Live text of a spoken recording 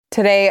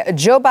Today,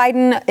 Joe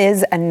Biden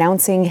is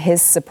announcing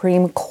his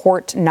Supreme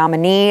Court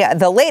nominee,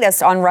 the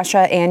latest on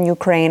Russia and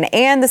Ukraine,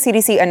 and the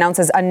CDC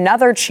announces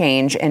another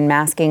change in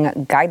masking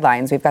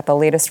guidelines. We've got the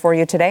latest for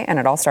you today, and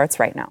it all starts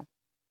right now.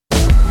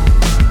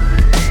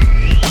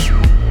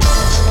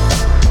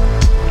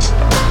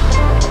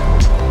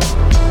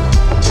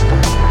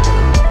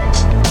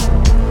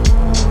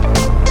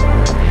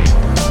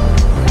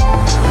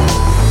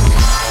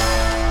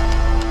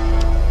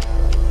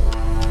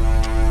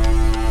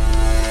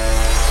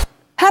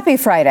 Happy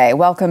Friday.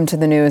 Welcome to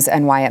the news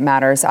and why it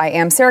matters. I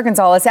am Sarah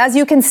Gonzalez. As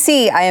you can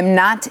see, I am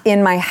not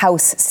in my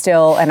house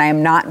still, and I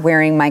am not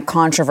wearing my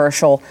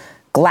controversial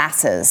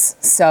glasses.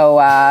 So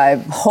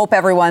hope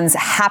everyone's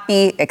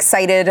happy,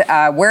 excited.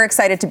 We're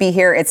excited to be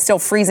here. It's still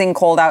freezing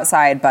cold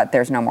outside, but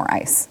there's no more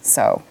ice.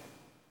 So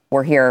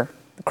we're here.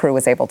 The crew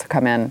was able to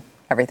come in.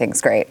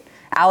 Everything's great.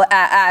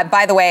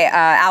 By the way,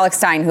 Alex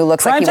Stein, who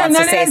looks like he wants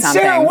to say something.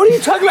 Sarah, what are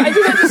you talking about? I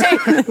do have to say,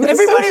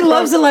 everybody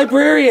loves the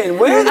librarian.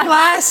 Wear the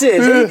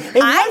glasses. And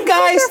one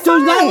guy does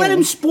not let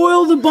him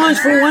spoil the bunch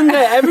for one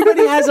guy.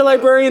 Everybody has a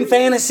librarian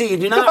fantasy.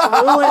 Do not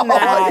ruin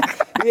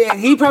that. Yeah,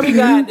 he probably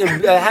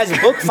has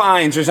book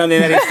fines or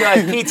something that he still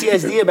has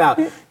PTSD about.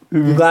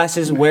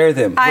 Glasses, wear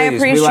them. Please. I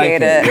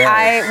appreciate it.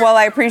 Yes.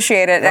 I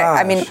appreciate it. Gosh.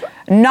 I mean,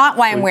 not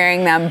why I'm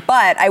wearing them,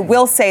 but I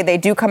will say they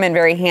do come in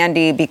very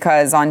handy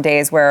because on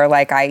days where,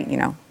 like, I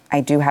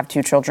do have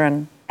two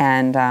children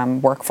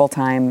and work full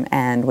time,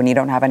 and when you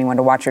don't have anyone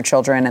to watch your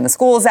children and the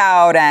school's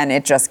out, and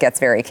it just gets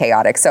very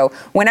chaotic. So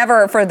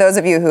whenever, for those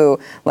of you who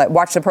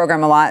watch the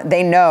program a lot,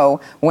 they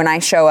know when I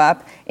show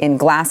up in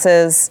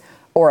glasses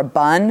or a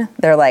bun,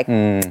 they're like,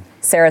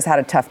 Sarah's had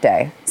a tough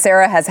day.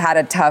 Sarah has had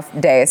a tough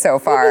day so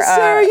far. Yeah,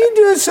 Sarah, you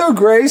do it so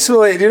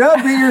gracefully. Do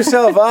not beat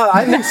yourself up.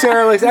 I think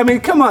Sarah looks,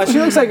 come on, she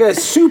looks like a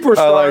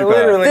superstar,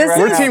 literally.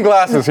 We're team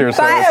glasses here,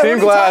 Sarah. Team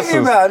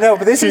glasses. No,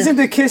 but this isn't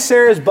to kiss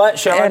Sarah's butt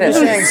show. I'm just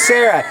saying,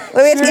 Sarah.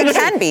 It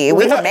can be.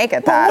 We can make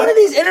it that. One of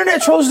these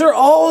internet trolls, they're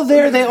all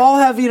there. They all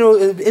have,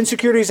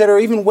 insecurities that are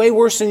even way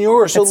worse than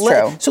yours. So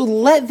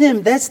let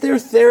them. That's their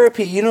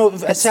therapy.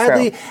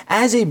 Sadly,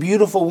 as a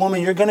beautiful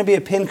woman, you're going to be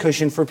a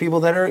pincushion for people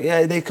that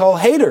are, they call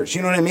haters.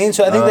 You know what I mean?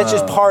 So I think that's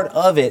just part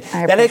of it.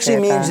 That actually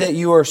means that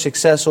you are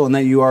successful and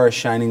that you are a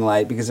shining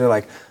light, because they're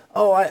like,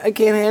 oh, I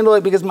can't handle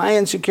it because my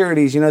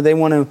insecurities, they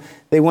want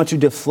to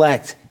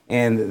deflect.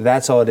 And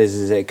that's all it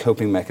is a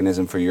coping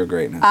mechanism for your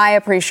greatness. I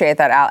appreciate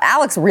that, Al.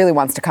 Alex really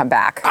wants to come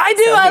back. I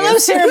do. I love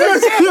Sarah.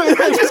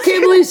 I just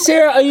can't believe,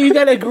 Sarah, you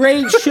got a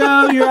great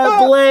show. You're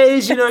at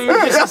Blaze. You're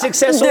just a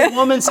successful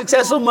woman,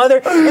 successful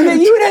mother. And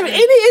then you would have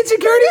any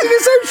insecurities and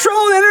just start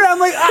trolling the internet. I'm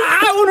like,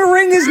 I want to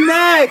wring his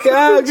neck.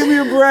 Give me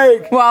a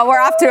break. Well, we're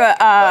off to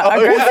a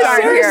good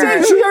start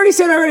here. She already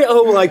said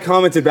I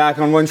commented back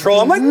on one troll.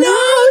 I'm like,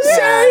 no,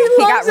 Sarah, he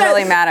got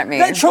really mad at me.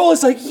 That troll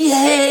is like,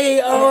 yay.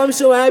 Oh, I'm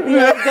so happy you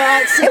have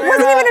that, Sarah. It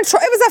wasn't even a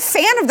troll. It was a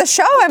fan of the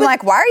show. I'm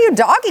like, why are you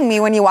dogging me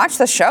when you watch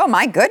the show?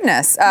 My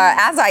goodness.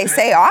 As I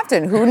say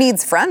often, who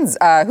needs friends?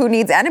 Who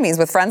needs enemies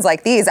with friends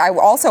like these? I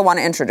also want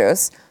to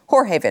introduce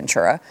Jorge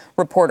Ventura,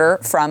 reporter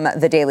from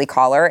The Daily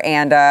Caller.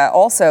 And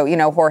also,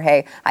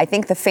 Jorge, I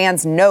think the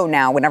fans know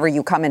now whenever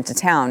you come into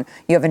town,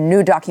 you have a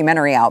new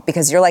documentary out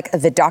because you're like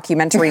the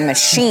documentary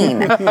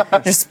machine,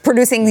 just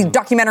producing these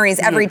documentaries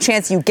every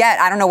chance you get.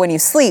 I don't know when you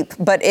sleep,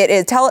 but it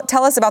is.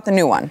 Tell us about the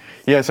new one.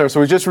 Yeah, so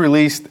we just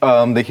released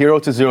the Hero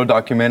to Zero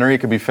documentary. It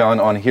can be found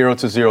on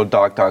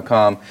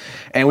herotozerodoc.com.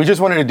 And we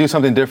just wanted to do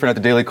something different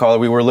at The Daily Caller.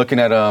 We were looking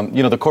at,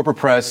 the corporate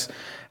press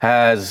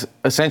has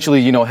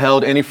essentially,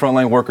 held any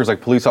frontline workers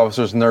like police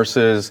officers,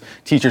 nurses,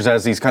 teachers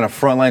as these kind of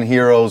frontline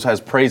heroes, has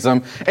praised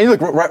them.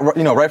 And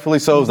rightfully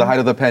so. It was the height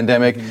of the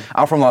pandemic.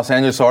 I'm from Los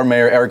Angeles, so our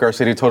mayor, Eric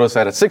Garcetti, told us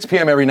that at 6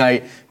 p.m. every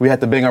night, we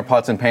had to bang our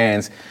pots and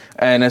pans.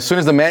 And as soon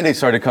as the mandate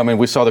started coming,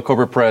 we saw the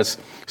corporate press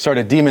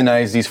started to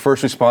demonize these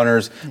first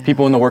responders,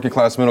 people in the working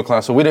class, middle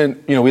class. So we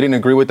didn't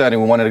agree with that,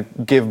 and we wanted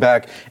to give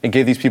back and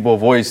give these people a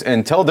voice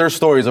and tell their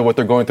stories of what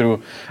they're going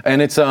through.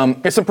 And it's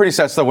some pretty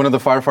sad stuff. One of the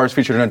firefighters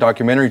featured in a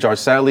documentary, Josh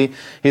Sadly,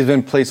 he's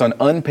been placed on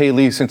unpaid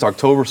leave since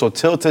October. So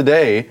till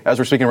today, as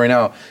we're speaking right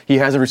now, he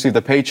hasn't received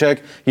a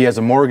paycheck. He has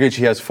a mortgage.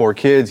 He has 4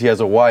 kids. He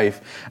has a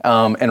wife.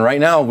 And right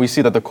now, we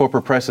see that the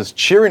corporate press is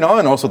cheering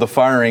on also the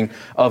firing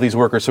of these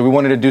workers. So we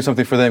wanted to do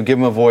something for them, give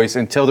them a voice,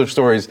 and tell their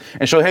stories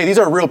and show, hey, these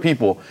are real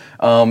people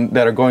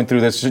that are going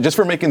through this just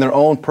for making their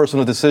own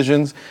personal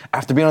decisions.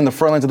 After being on the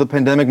front lines of the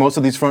pandemic, most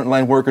of these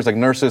frontline workers like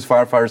nurses,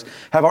 firefighters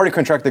have already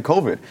contracted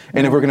COVID.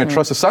 And if we're going to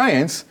trust the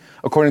science,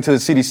 according to the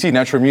CDC,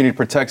 natural immunity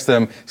protects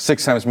them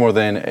 6 times more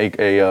than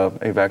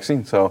a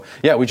vaccine. So,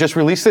 yeah, we just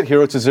released it,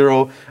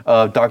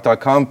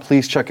 herotozerodoc.com.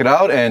 Please check it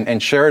out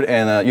and share it.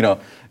 And,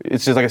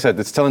 it's just, like I said,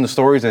 it's telling the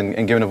stories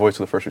and giving a voice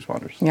to the first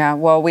responders. Yeah,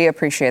 well, we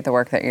appreciate the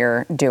work that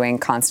you're doing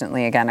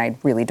constantly. Again, I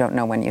really don't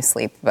know when you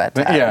sleep, but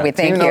we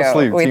thank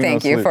you. We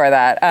thank you for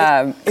that.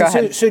 Go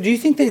ahead. So do you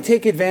think they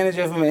take advantage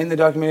of them in the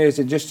documentary? Is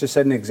it just to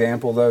set an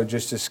example, though,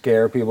 just to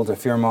scare people, to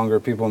fearmonger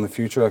people in the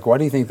future? Like, why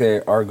do you think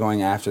they are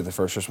going after the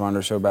first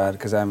responders so bad? bad?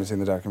 Because I haven't seen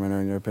the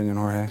documentary. In your opinion,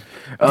 Jorge?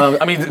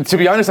 I mean, to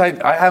be honest,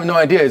 I have no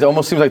idea. It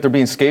almost seems like they're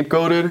being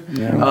scapegoated.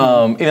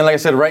 Yeah. And like I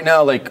said, right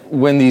now, like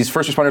when these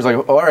first responders are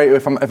like, all right,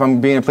 if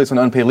I'm being placed on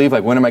unpaid leave,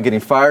 like when am I getting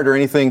fired or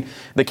anything?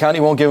 The county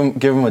won't give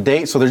them a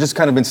date, so they're just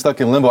kind of been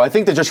stuck in limbo. I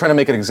think they're just trying to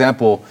make an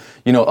example,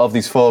 of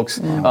these folks.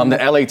 The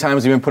LA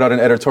Times even put out an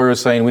editorial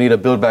saying we need to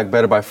build back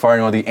better by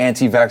firing all the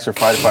anti-vaxxer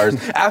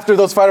firefighters after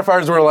those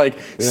firefighters were like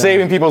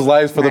saving people's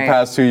lives for the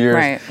past 2 years.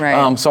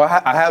 Right. So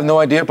I have no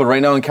idea, but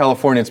right now in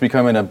California, it's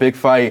becoming a big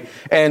fight.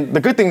 And the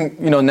good thing,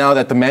 now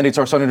that the mandates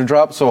are starting to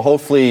drop, so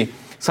hopefully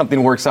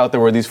something works out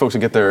there where these folks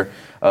will get their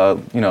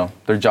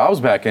jobs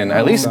back and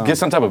at least get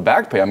some type of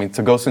back pay. I mean,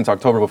 to go since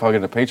October without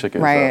getting a paycheck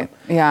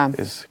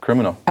is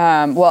criminal.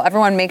 Well,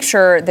 everyone, make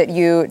sure that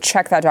you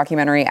check that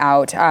documentary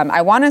out.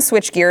 I want to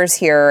switch gears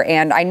here,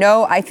 and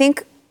I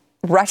think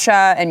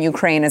Russia and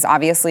Ukraine is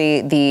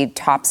obviously the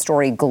top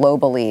story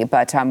globally,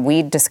 but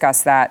we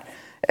discussed that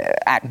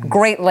at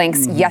great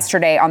lengths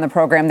yesterday on the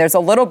program. There's a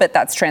little bit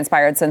that's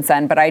transpired since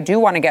then, but I do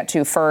want to get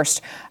to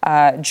first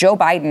Joe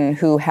Biden,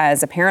 who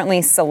has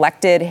apparently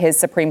selected his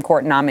Supreme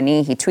Court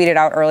nominee. He tweeted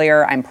out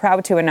earlier, "I'm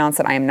proud to announce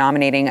that I am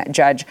nominating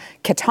Judge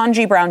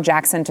Ketanji Brown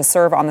Jackson to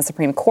serve on the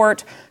Supreme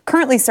Court.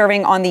 Currently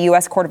serving on the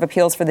U.S. Court of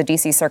Appeals for the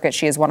D.C. Circuit,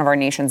 she is one of our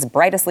nation's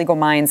brightest legal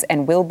minds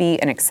and will be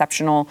an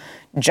exceptional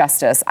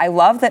justice." I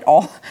love that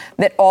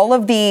all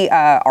of the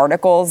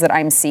articles that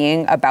I'm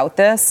seeing about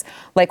this,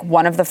 like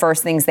one of the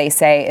first things they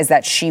say is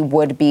that she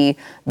would be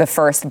the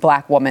first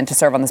black woman to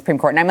serve on the Supreme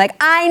Court. And I'm like,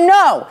 I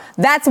know,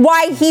 that's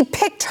why he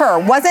picked her.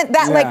 Wasn't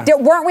that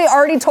weren't we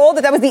already told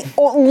that was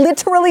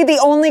literally the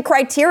only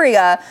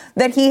criteria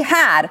that he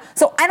had?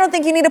 So I don't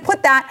think you need to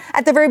put that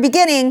at the very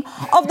beginning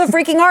of the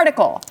freaking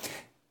article.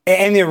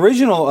 And the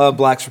original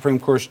black Supreme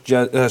Court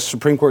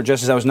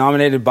justice that was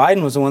nominated,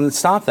 Biden, was the one that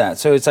stopped that.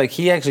 So it's like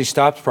he actually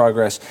stopped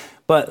progress.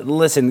 But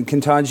listen,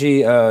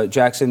 Ketanji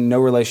Jackson, no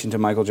relation to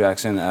Michael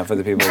Jackson, for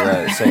the people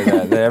that say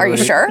that. Are you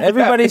sure?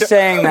 Everybody's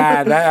saying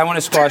that. I want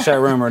to squash that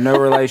rumor. No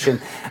relation.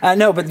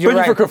 No, but you're right.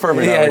 Thank you for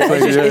confirming that.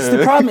 It's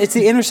the problem. It's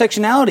the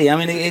intersectionality. I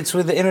mean, it's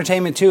with the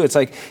entertainment, too. It's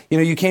like,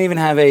 you can't even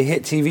have a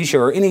hit TV show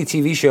or any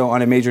TV show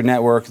on a major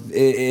network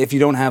if you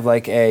don't have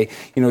like a,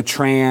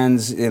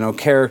 trans,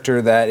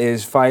 character that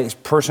is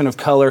person of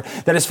color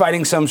that is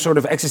fighting some sort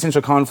of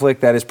existential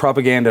conflict that is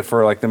propaganda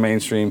for like the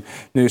mainstream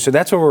news. So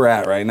that's where we're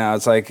at right now.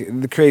 It's like,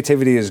 the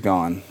creativity is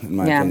gone, in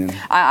my opinion.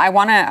 I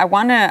want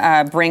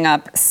to bring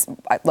up.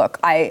 Look,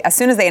 as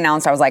soon as they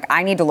announced, I was like,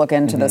 I need to look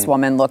into this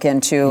woman. Look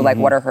into like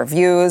what are her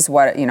views.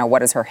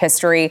 What is her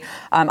history?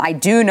 I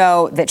do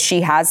know that she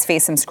has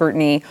faced some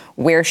scrutiny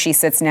where she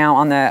sits now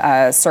on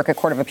the Circuit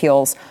Court of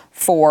Appeals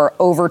for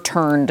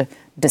overturned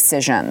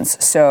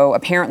decisions. So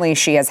apparently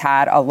she has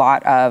had a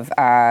lot of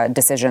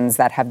decisions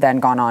that have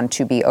then gone on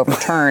to be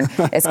overturned.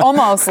 It's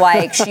almost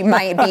like she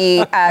might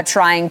be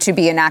trying to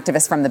be an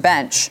activist from the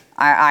bench.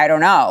 I don't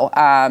know,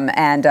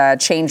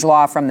 and change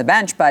law from the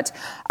bench. But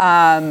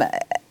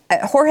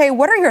Jorge,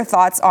 what are your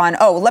thoughts on?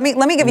 Oh, let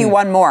me give you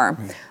one more.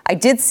 I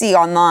did see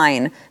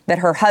online that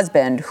her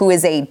husband, who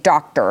is a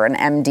doctor, an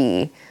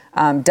MD,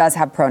 does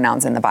have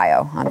pronouns in the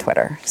bio on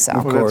Twitter. So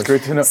that's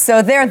great to know.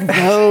 So they're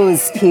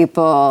those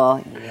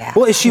people. Yeah.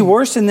 Well, is she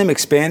worse than them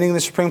expanding the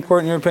Supreme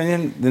Court, in your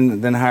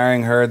opinion, than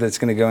hiring her that's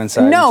going to go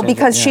inside? No,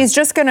 because she's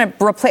just going to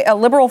replace a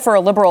liberal for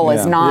a liberal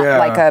is not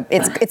like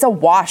it's a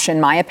wash, in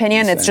my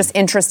opinion. It's just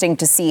interesting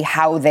to see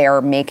how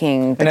they're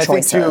making the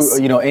choices. And I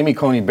think too, Amy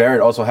Coney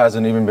Barrett also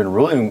hasn't even been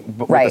ruling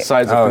with the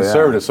sides of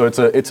conservatives, so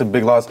it's a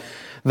big loss.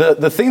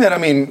 The thing that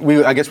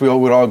I guess we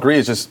would all agree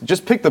is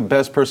just pick the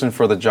best person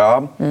for the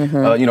job.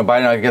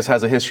 Biden, I guess,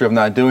 has a history of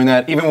not doing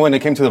that. Even when it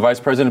came to the vice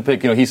president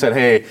pick, he said,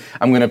 "Hey,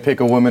 I'm going to pick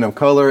a woman of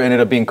color." Ended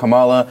up being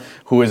Kamala,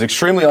 who is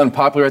extremely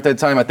unpopular at that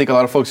time. I think a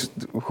lot of folks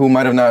who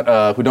might have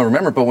not, who don't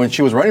remember, but when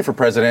she was running for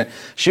president,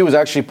 she was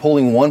actually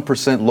polling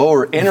 1%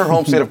 lower in her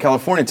home state of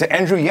California to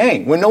Andrew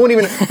Yang, when no one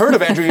even heard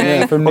of Andrew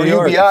Yang from or New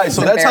York. UBI.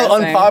 So that's how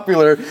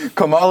unpopular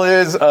Kamala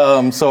is.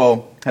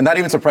 I'm not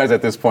even surprised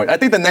at this point. I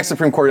think the next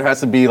Supreme Court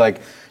has to be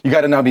like, you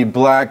got to now be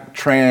black,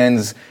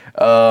 trans,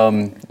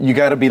 you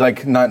got to be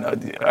like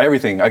not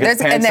everything. I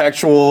guess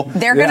pansexual.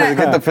 They're gonna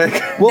get the pick.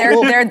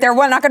 They're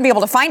not gonna be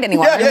able to find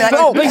anyone. They're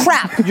gonna be like,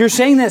 crap. You're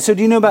saying that. So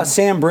do you know about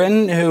Sam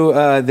Brinton, who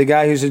the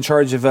guy who's in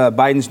charge of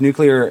Biden's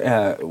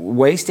nuclear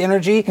waste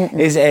energy,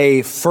 is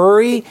a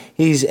furry?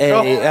 He's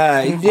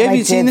have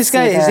you seen this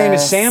guy? His name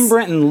is Sam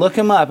Brinton. Look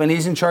him up, and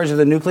he's in charge of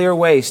the nuclear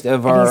waste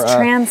of our. He's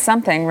trans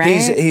something, right?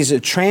 He's a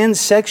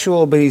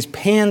transsexual, but he's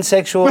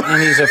pansexual,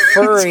 and he's a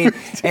furry.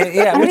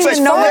 I don't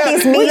even know what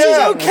these mean. Which is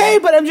okay,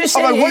 but I'm just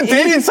saying. I'm like, what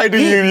dating site do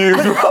you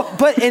use, bro?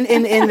 But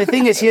and the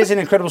thing is, he has an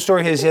incredible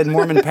story. He had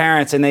Mormon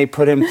parents, and they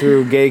put him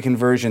through gay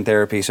conversion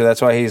therapy. So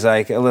that's why he's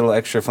like a little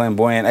extra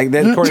flamboyant,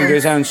 according to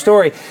his own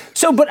story.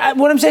 So, but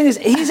what I'm saying is,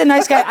 he's a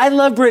nice guy. I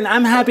love Brinton.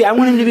 I'm happy. I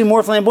want him to be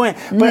more flamboyant.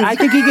 But I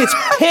think he gets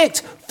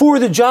picked for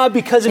the job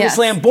because of his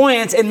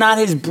flamboyance and not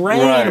his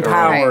brain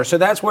power. Right. So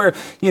that's where,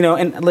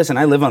 and listen,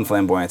 I live on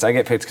flamboyance. I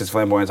get picked because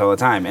flamboyance all the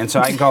time. And so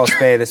I can call a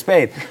spade a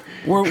spade.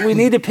 We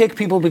need to pick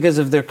people because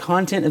of their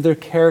content, of their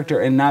character,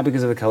 and not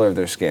because of the color of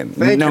their skin.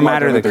 No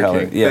matter the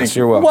color. Yes,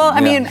 you're welcome. Well, I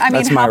mean, how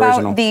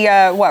about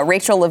the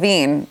Rachel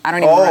Levine? I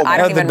don't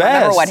even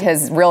remember what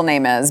his real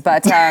name is,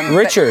 but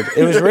Richard.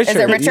 It was Richard.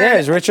 Is it Richard? Yeah,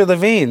 it's Richard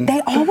Levine.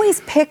 They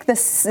always pick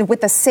this with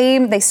the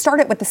same. They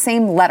start it with the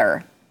same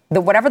letter.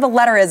 Whatever the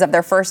letter is of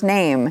their first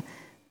name.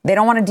 They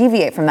don't want to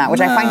deviate from that,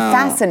 which I find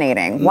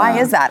fascinating. Why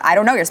is that? I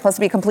don't know. You're supposed to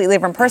be a completely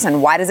different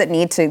person. Why does it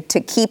need to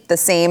keep the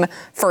same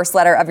first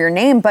letter of your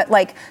name? But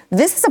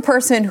this is a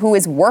person who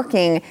is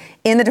working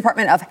in the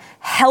Department of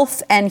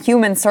Health and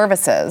Human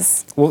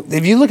Services. Well,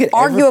 if you look at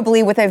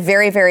arguably with a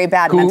very, very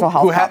bad mental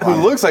health problem.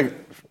 Who looks like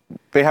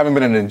they haven't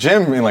been in a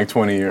gym in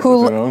 20 years.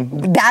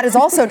 That is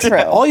also true.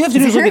 All you have to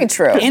do is look at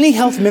true. Any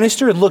health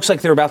minister looks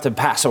like they're about to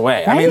pass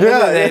away. Right? I mean,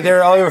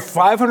 they're either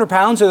 500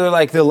 pounds or they're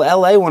like the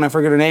LA one, I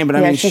forget her name, but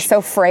I mean, she's so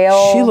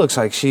frail. She looks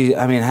like she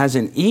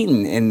hasn't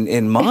eaten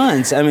in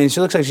months. I mean, she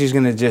looks like she's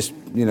going to just,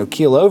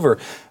 keel over.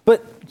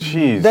 But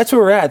that's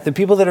where we're at. The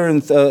people that are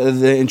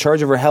in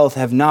charge of our health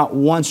have not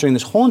once during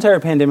this whole entire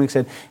pandemic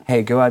said,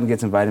 hey, go out and get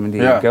some vitamin D,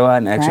 go out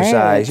and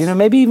exercise. Right.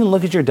 Maybe even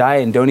look at your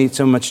diet and don't eat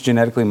so much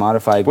genetically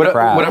modified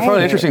crap. What I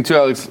found interesting too,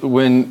 Alex,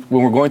 when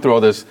we're going through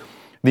all this,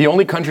 the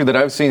only country that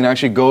I've seen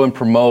actually go and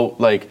promote,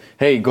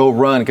 hey, go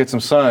run, get some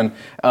sun,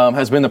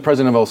 has been the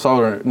president of El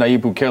Salvador,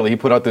 Nayib Bukele. He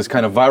put out this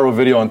kind of viral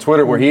video on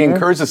Twitter where he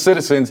encouraged the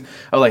citizens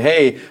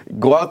hey,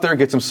 go out there,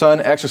 get some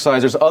sun,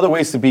 exercise. There's other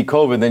ways to beat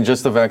COVID than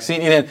just the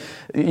vaccine. And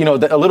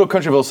then, a little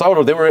country of El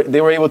Salvador,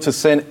 they were able to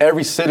send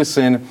every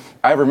citizen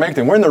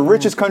ivermectin. We're in the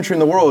richest country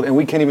in the world, and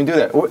we can't even do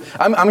that.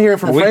 I'm hearing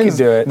from friends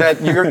that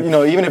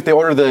even if they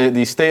order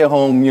the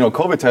stay-at-home,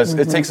 COVID test,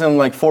 it takes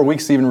them 4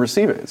 weeks to even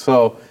receive it.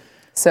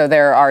 So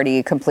they're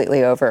already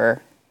completely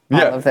over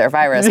all of their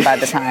virus by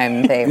the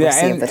time they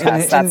receive the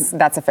test.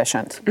 That's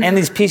efficient. And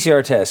these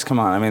PCR tests, come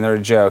on, I mean, they're a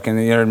joke.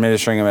 And you're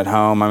administering them at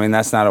home. I mean,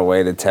 that's not a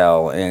way to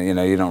tell. And,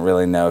 you don't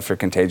really know if you're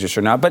contagious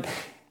or not. But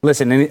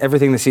listen,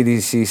 everything the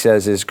CDC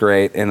says is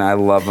great, and I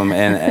love them.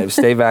 And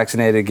stay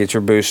vaccinated, get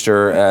your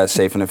booster,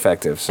 safe and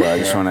effective. So I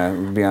just want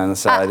to be on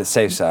the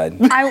safe side.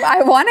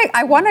 I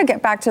want to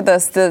get back to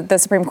the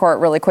Supreme Court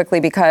really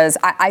quickly because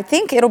I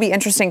think it'll be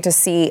interesting to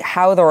see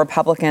how the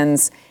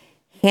Republicans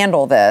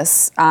handle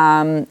this.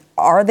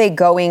 Are they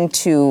going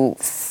to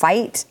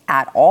fight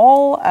at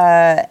all?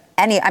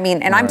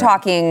 I'm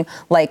talking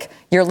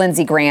your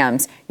Lindsey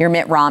Grahams, your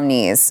Mitt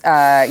Romneys,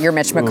 your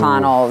Mitch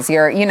McConnells,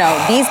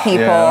 these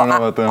people.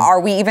 Are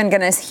we even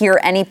going to hear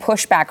any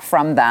pushback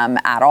from them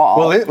at all?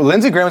 Well,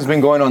 Lindsey Graham's been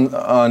going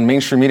on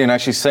mainstream media and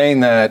actually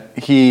saying that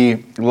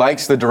he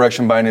likes the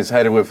direction Biden is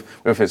headed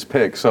with his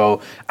pick.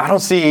 So I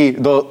don't see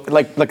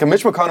like a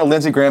Mitch McConnell,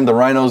 Lindsey Graham, the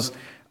Rhinos.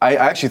 I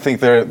actually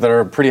think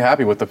they're pretty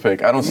happy with the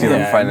pick. I don't see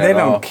them fighting at all. They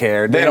don't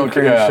care. They don't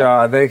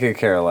care. They could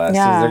care less.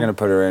 They're going to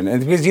put her in.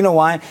 And because you know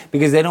why?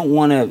 Because they don't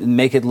want to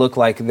make it look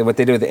like what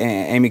they do with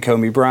Amy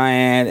Coney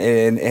Bryant,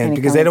 and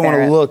because they don't want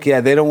to look.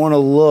 Yeah, they don't want to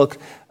look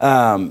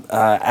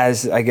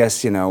as I guess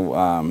they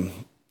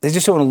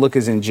just don't want to look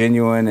as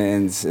ingenuine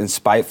and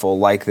spiteful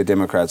like the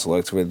Democrats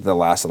looked with the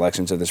last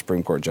elections of the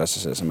Supreme Court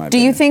justices. In my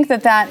opinion. Do you think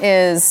that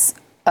is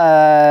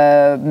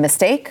a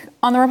mistake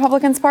on the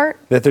Republicans' part?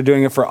 That they're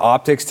doing it for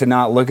optics to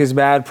not look as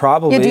bad?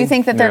 Probably. Yeah, do you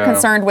think that they're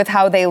concerned with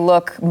how they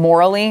look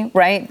morally,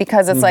 right?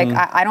 Because it's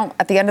I don't,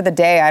 at the end of the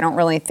day, I don't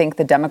really think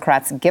the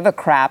Democrats give a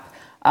crap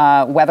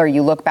whether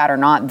you look bad or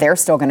not. They're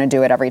still going to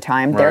do it every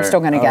time. They're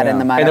still going to get in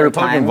the mud and the every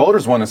time. Republican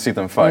voters want to see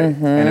them fight.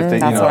 And if they,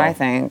 that's what I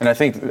think. And I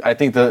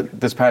think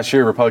this past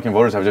year, Republican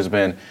voters have just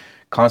been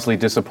constantly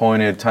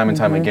disappointed time and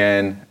time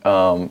again.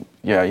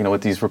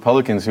 With these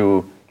Republicans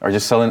who are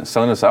just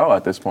selling us out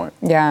at this point.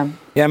 Yeah.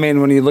 Yeah, I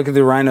mean, when you look at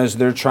the Rhinos,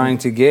 they're trying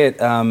to get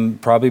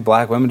probably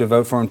black women to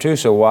vote for them too.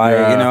 So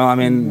why, I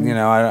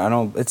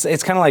don't.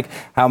 It's kind of like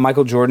how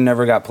Michael Jordan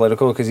never got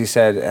political because he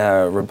said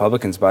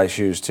Republicans buy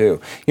shoes too.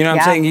 You know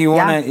what I'm saying? You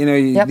want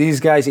to, these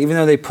guys, even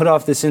though they put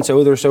off the sense,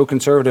 they're so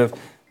conservative,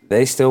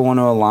 they still want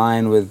to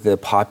align with the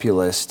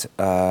populist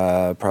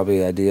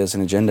probably ideas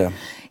and agenda.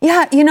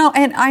 Yeah,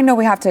 and I know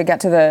we have to get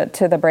to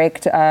the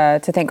break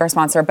to thank our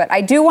sponsor, but I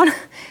do want to.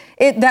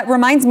 That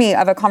reminds me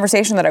of a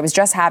conversation that I was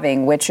just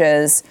having, which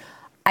is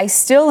I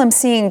still am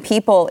seeing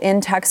people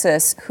in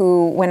Texas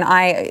who,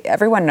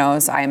 everyone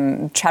knows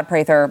I'm Chad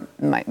Prather,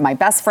 my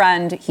best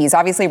friend. He's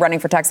obviously running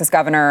for Texas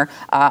governor.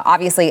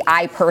 Obviously,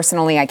 I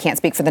can't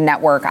speak for the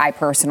network. I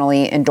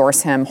personally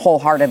endorse him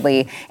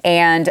wholeheartedly.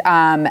 And,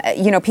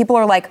 people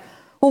are like,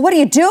 well, what are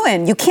you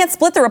doing? You can't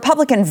split the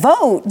Republican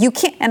vote. You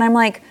can't. And I'm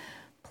like,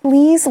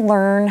 please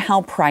learn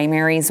how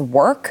primaries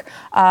work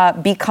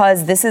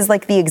because this is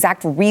the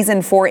exact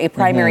reason for a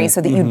primary so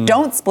that you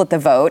don't split the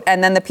vote.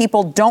 And then the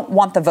people don't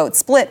want the vote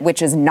split,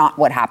 which is not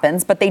what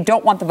happens. But they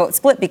don't want the vote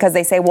split because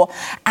they say, well,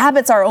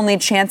 Abbott's our only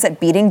chance at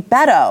beating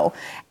Beto.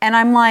 And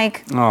I'm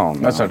like, oh, no.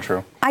 That's not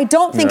true. I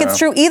don't think it's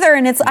true either.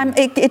 And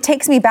it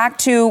takes me back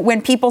to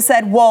when people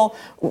said, well,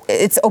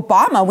 it's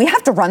Obama. We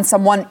have to run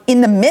someone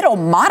in the middle,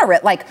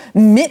 moderate, like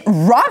Mitt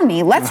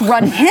Romney. Let's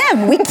run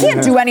him. We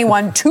can't do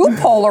anyone too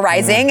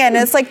polarizing. And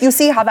it's like, you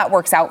see how that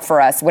works out for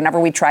us whenever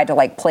we try to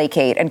like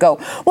placate and go,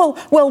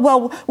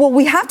 well,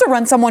 we have to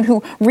run someone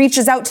who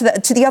reaches out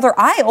to the other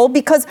aisle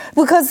because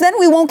then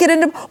we won't get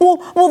into,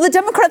 well, the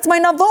Democrats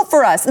might not vote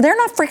for us. They're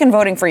not freaking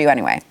voting for you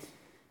anyway.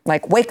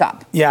 Like, wake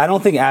up. Yeah, I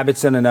don't think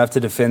Abbott's done enough to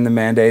defend the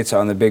mandates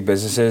on the big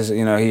businesses.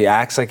 You know, he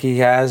acts like he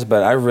has,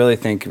 but I really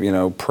think, you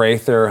know,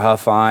 Prather,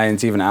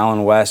 Huffines, even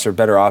Allen West are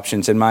better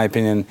options, in my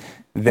opinion,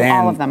 than...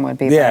 all of them would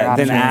be better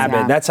options, than Abbott.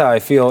 Yeah. That's how I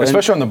feel.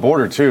 Especially on the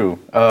border, too.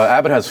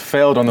 Abbott has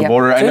failed on the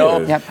border. I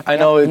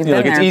know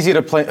it's easy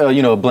to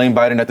blame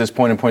Biden at this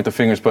point and point the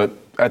fingers, but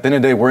at the end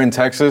of the day, we're in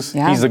Texas.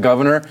 Yeah. He's the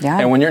governor. Yeah.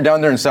 And when you're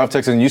down there in South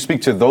Texas and you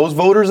speak to those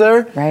voters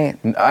there, right.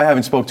 I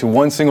haven't spoke to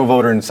one single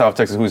voter in South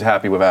Texas who's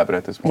happy with Abbott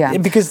at this point. Yeah.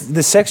 Because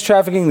the sex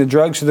trafficking, the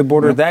drugs to the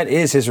border, that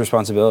is his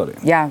responsibility.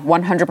 Yeah,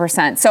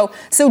 100%.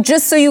 So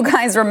just so you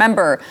guys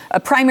remember, a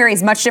primary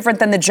is much different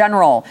than the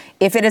general.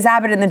 If it is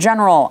Abbott in the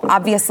general,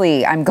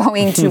 obviously I'm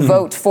going to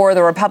vote for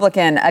the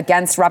Republican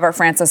against Robert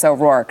Francis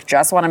O'Rourke.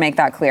 Just want to make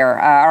that clear.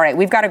 All right,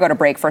 we've got to go to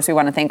break. First, we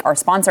want to thank our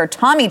sponsor,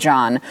 Tommy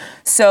John.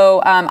 So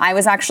I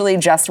was actually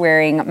just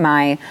wearing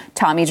my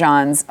Tommy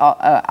John's.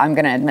 I'm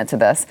going to admit to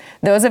this.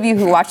 Those of you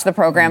who watch the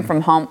program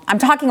from home, I'm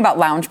talking about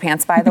lounge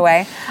pants, by the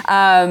way.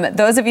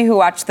 Those of you who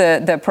watched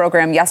the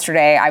program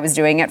yesterday, I was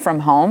doing it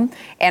from home.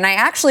 And I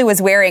actually was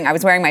wearing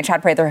my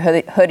Chad Prather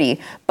hoodie,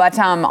 but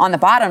on the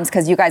bottoms,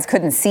 because you guys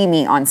couldn't see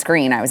me on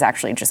screen, I was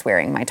actually just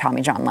wearing my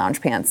Tommy John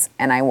lounge pants,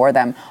 and I wore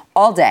them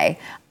all day.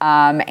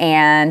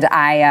 And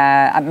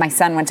my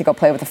son went to go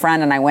play with a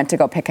friend, and I went to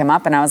go pick him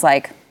up, and I was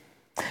like,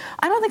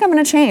 I don't think I'm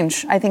going to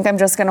change. I think I'm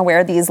just going to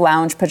wear these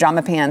lounge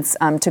pajama pants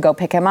to go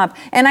pick him up.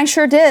 And I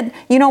sure did.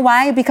 You know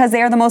why? Because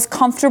they are the most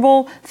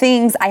comfortable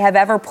things I have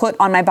ever put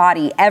on my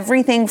body.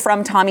 Everything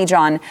from Tommy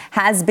John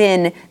has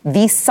been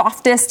the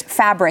softest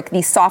fabric,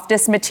 the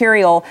softest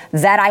material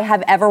that I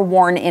have ever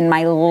worn in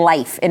my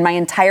life, in my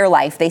entire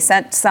life. They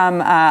sent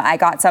some, I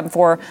got some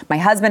for my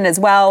husband as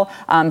well.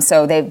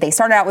 So they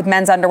started out with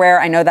men's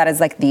underwear. I know that is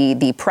like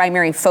the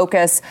primary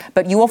focus,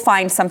 but you will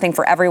find something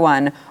for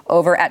everyone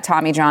over at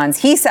Tommy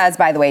John's. He says,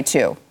 by the way,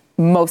 too,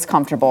 most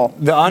comfortable.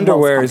 The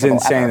underwear is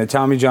insane. Ever. The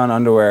Tommy John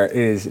underwear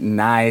is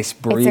nice,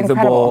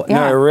 breathable.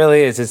 Yeah. No, it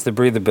really is. It's the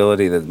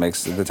breathability that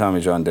makes the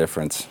Tommy John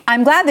difference.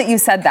 I'm glad that you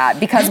said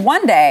that, because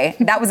one day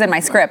that was in my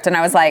script and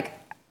I was like,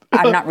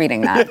 I'm not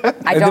reading that.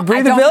 The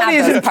breathability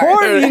is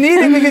important. You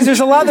need it because there's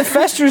a lot that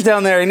festers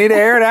down there. You need to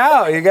air it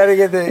out. You got to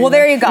get the... Well,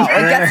 there you go. It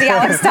gets the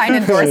Alex Stein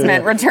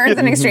endorsement. Returns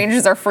and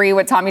exchanges are free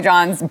with Tommy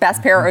John's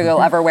best pair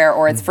you'll ever wear,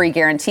 or its free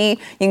guarantee. You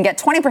can get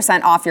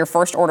 20% off your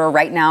first order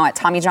right now at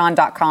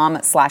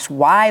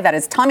TommyJohn.com/Y. That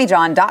is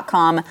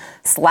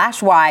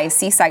TommyJohn.com/Y.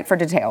 See site for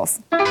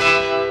details.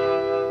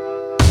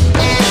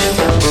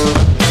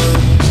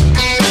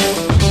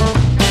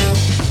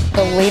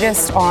 The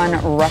latest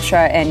on Russia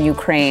and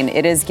Ukraine,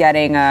 it is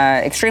getting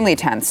extremely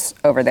tense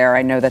over there.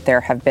 I know that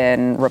there have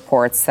been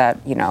reports that,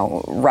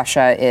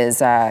 Russia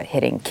is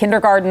hitting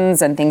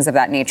kindergartens and things of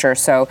that nature.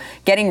 So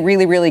getting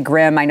really, really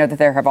grim. I know that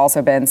there have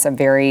also been some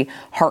very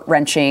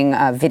heart-wrenching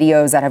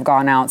videos that have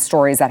gone out,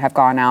 stories that have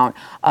gone out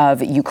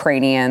of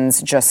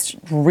Ukrainians just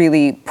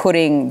really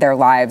putting their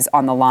lives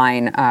on the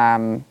line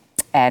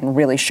and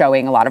really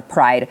showing a lot of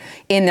pride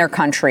in their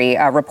country.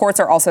 Reports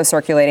are also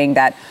circulating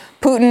that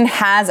Putin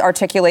has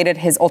articulated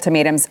his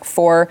ultimatums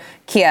for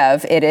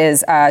Kiev. It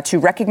is to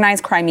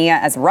recognize Crimea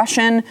as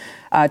Russian,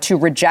 to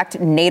reject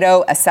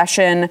NATO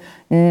accession,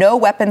 no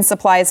weapons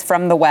supplies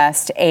from the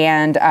West,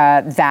 and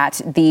that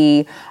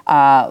the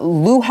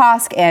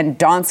Luhansk and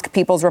Donetsk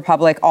People's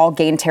Republic all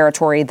gain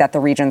territory that the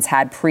regions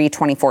had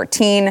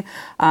pre-2014,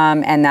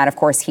 and that, of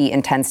course, he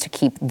intends to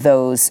keep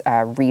those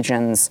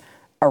regions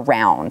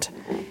around.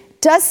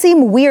 Does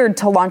seem weird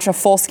to launch a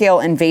full-scale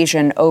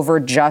invasion over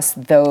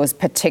just those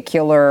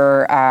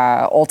particular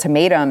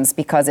ultimatums,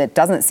 because it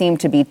doesn't seem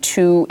to be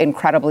too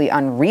incredibly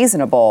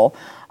unreasonable.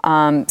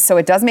 So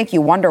it does make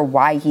you wonder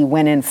why he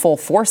went in full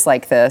force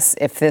like this,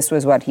 if this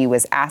was what he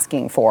was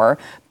asking for.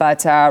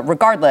 But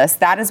regardless,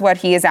 that is what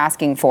he is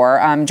asking for.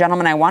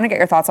 Gentlemen, I want to get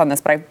your thoughts on this,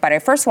 but I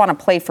first want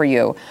to play for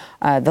you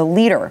the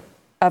leader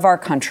of our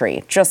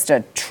country, just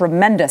a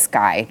tremendous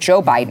guy,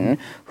 Joe Biden,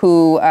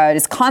 who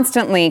is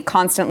constantly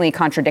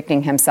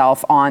contradicting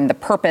himself on the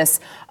purpose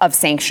of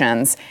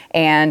sanctions,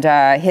 and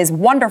his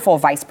wonderful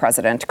vice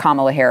president,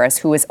 Kamala Harris,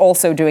 who is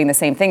also doing the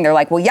same thing. They're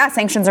like, well, yeah,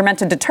 sanctions are meant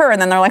to deter,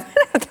 and then they're like,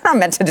 they're not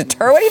meant to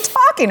deter. What are you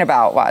talking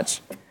about?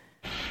 Watch.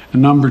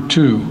 And number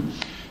two,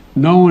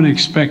 no one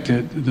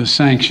expected the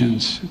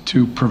sanctions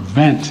to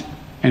prevent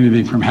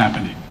anything from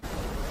happening.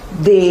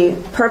 The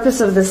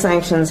purpose of the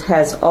sanctions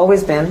has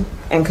always been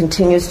and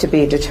continues to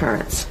be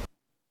deterrence.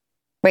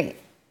 Wait,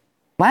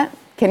 what?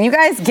 Can you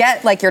guys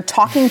get like your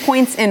talking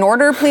points in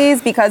order,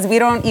 please? Because we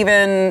don't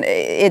even,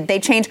 they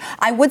change.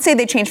 I would say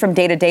they change from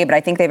day to day, but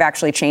I think they've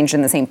actually changed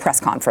in the same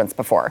press conference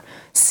before.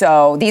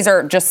 So these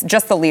are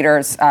just the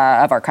leaders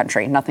of our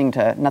country. Nothing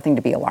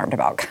to be alarmed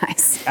about,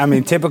 guys. I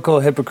mean, typical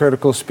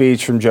hypocritical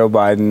speech from Joe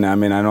Biden. I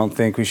mean, I don't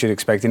think we should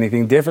expect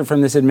anything different from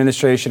this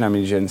administration. I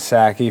mean, Jen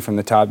Psaki from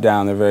the top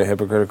down, they're very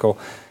hypocritical.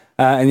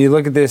 And you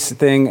look at this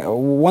thing,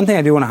 one thing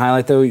I do want to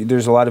highlight, though,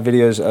 there's a lot of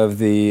videos of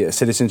the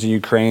citizens of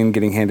Ukraine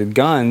getting handed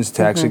guns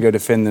to actually go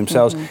defend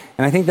themselves. And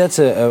I think that's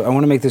I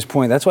want to make this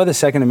point. That's why the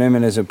Second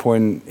Amendment is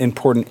important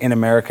in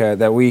America,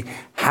 that we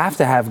have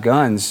to have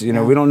guns. You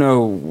know, we don't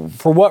know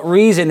for what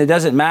reason. It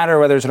doesn't matter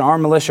whether it's an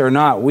armed militia or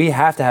not. We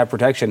have to have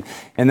protection.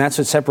 And that's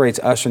what separates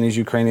us from these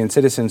Ukrainian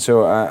citizens.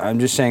 So I'm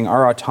just saying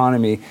our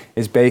autonomy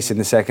is based in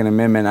the Second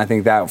Amendment. I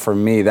think that, for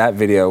me, that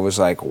video was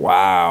like,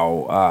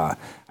 wow.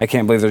 I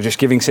can't believe they're just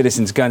giving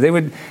citizens guns. They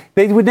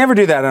would never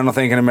do that, I don't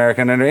think, in America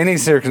under any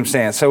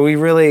circumstance. So we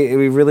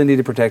really need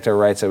to protect our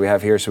rights that we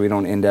have here so we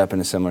don't end up in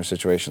a similar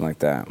situation like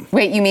that.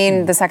 Wait, you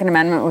mean the Second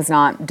Amendment was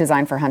not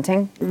designed for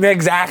hunting?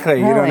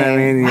 Exactly. Really? You know what I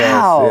mean?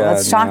 Wow, yes,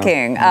 that's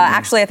shocking.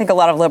 Actually, I think a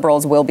lot of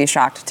liberals will be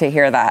shocked to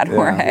hear that,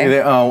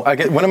 Jorge.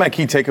 One of my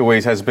key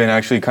takeaways has been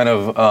actually kind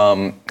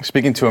of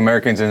speaking to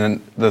Americans,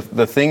 and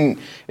the thing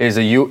is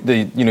the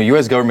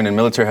U.S. government and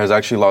military has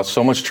actually lost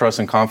so much trust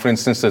and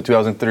confidence since the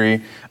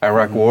 2003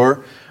 Iraq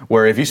War,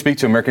 where if you speak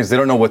to Americans, they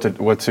don't know what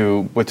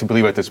to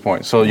believe at this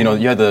point. So you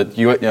had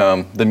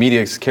the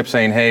media kept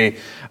saying, hey,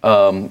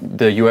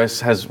 the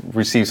U.S. has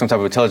received some type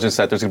of intelligence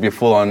that there's going to be a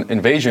full-on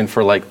invasion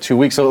for like 2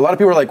 weeks. So a lot of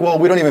people are like, well,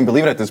 we don't even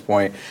believe it at this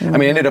point. I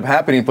mean, it ended up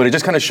happening, but it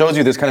just kind of shows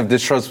you this kind of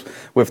distrust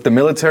with the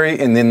military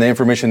and then the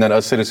information that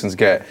us citizens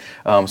get.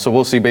 So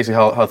we'll see basically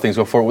how things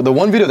go forward. The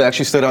one video that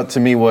actually stood out to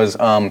me was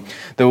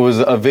there was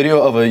a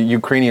video of a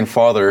Ukrainian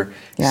father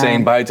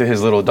saying bye to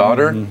his little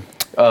daughter.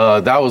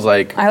 That was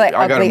like, I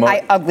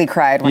ugly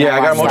cried when I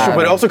got emotional, that.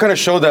 but it also kind of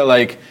showed that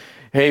like,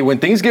 hey, when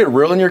things get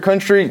real in your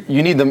country,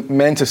 you need the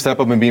men to step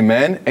up and be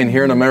men. And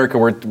here in America,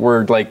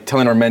 we're like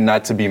telling our men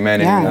not to be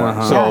men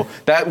anymore. So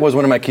that was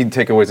one of my key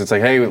takeaways. It's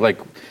like, hey,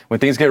 like when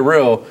things get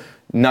real,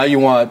 now you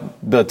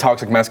want the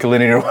toxic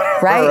masculinity or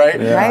whatever, right?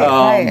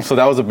 Right. So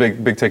that was a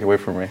big takeaway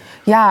for me.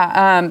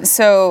 Yeah.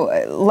 So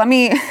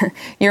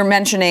you're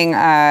mentioning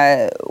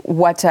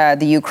what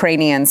the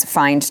Ukrainians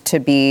find to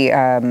be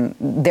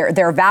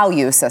their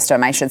value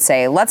system, I should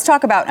say. Let's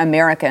talk about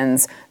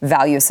Americans'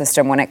 value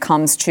system when it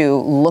comes to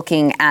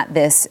looking at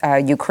this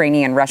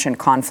Ukrainian-Russian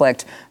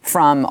conflict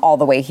from all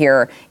the way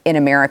here in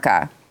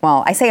America.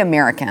 Well, I say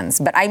Americans,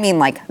 but I mean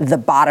like the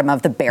bottom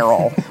of the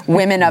barrel,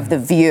 women of the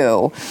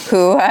view,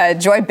 who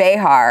Joy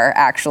Behar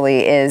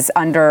actually is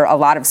under a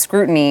lot of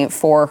scrutiny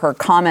for her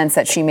comments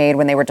that she made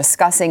when they were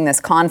discussing this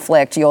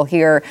conflict. You'll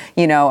hear,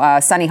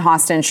 Sunny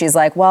Hostin, she's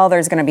like, well,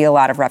 there's going to be a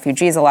lot of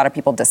refugees, a lot of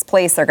people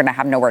displaced. They're going to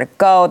have nowhere to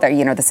go.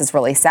 This is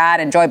really sad.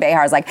 And Joy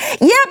Behar is like, yeah,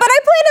 but I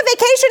planned a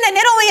vacation in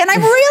Italy and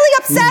I'm really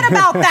upset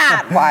about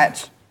that.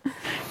 Watch.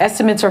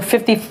 Estimates are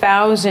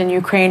 50,000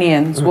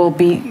 Ukrainians will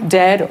be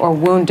dead or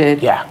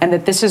wounded, and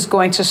that this is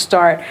going to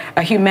start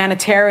a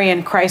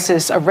humanitarian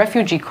crisis, a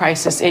refugee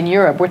crisis in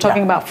Europe. We're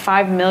talking about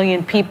 5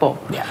 million people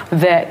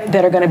that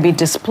are going to be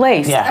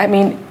displaced. I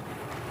mean,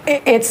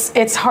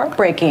 it's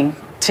heartbreaking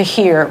to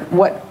hear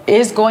what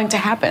is going to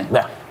happen.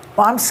 Well,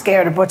 I'm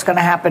scared of what's going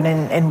to happen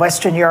in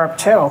Western Europe,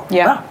 too.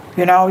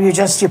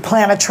 You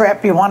plan a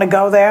trip, you want to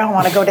go there. I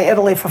want to go to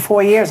Italy for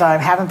 4 years. I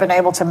haven't been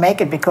able to make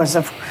it because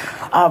of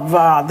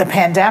the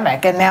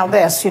pandemic. And now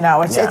this,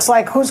 it's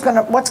like, what's going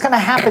to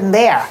happen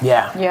there?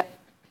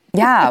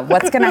 Yeah,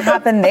 what's going to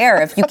happen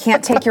there if you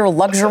can't take your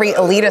luxury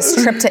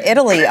elitist trip to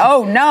Italy?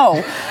 Oh,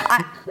 no.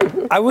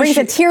 I brings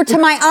a tear to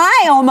my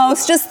eye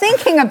almost just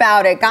thinking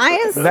about it,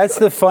 guys. That's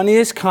the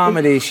funniest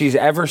comedy she's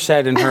ever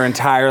said in her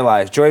entire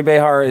life. Joy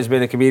Behar has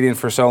been a comedian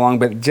for so long,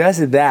 but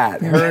just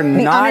that, her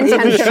not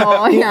unintentional,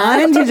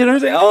 unintentional,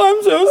 saying, oh,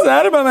 I'm so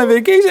sad about my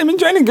vacation. I've been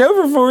trying to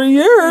go for 4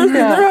 years, and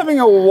they're having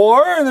a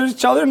war, and there's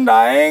children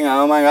dying.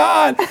 Oh, my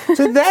God.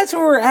 So that's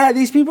where we're at.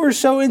 These people are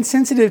so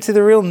insensitive to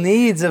the real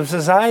needs of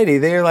society.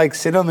 They're like,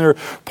 sit on their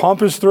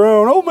pompous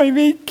throne. Oh, my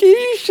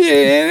vacation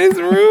is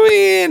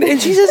ruined.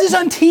 And she says this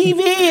on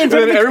TV. And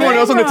then everyone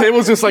else on the table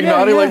is just like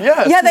nodding like,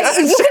 yes. Yeah,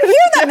 you can hear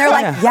them. They're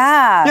like,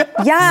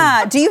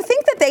 yeah. Do you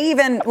think that they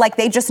even,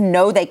 they just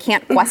know they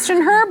can't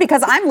question her?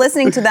 Because I'm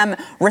listening to them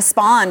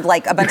respond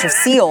like a bunch of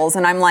seals,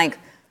 and I'm like,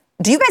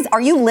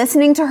 are you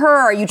listening to her,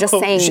 or are you just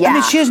saying I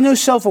mean, she has no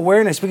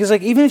self-awareness, because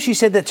even if she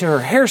said that to her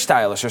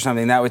hairstylist or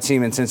something, that would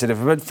seem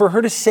insensitive. But for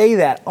her to say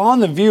that on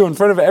The View in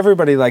front of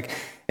everybody,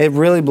 it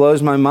really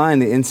blows my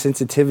mind, the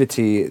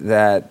insensitivity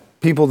that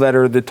people that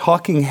are the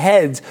talking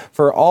heads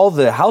for all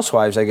the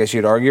housewives, I guess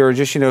you'd argue, or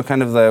just,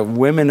 kind of the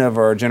women of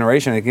our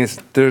generation,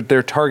 against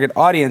their target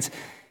audience.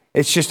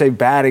 it's just a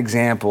bad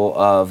example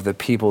of the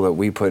people that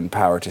we put in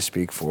power to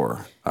speak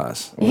for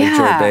us. Yeah. Like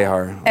Joy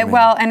Behar.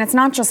 Well, and it's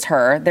not just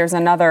her. There's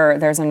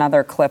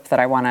another clip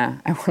that I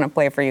wanna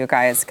play for you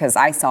guys because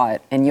I saw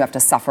it and you have to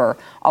suffer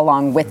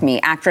along with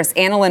me. Actress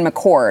Annalyn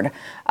McCord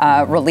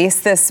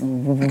released this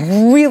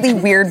really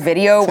weird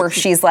video where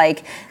she's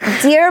like,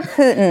 "Dear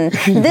Putin,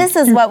 this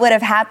is what would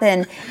have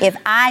happened if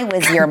I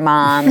was your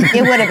mom.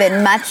 It would have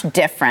been much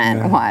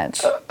different."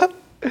 Watch.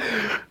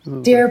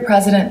 Dear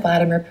President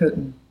Vladimir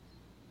Putin,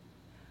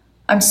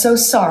 I'm so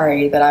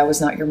sorry that I was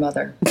not your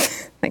mother.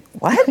 Like,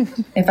 what?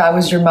 If I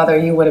was your mother,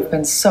 you would have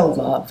been so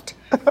loved,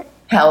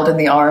 held in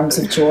the arms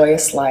of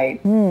joyous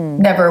light.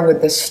 Never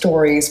would this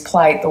story's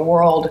plight, the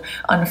world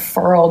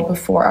unfurled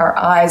before our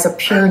eyes, a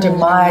pure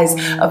demise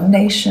of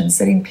nations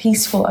sitting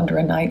peaceful under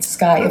a night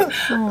sky.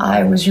 If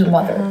I was your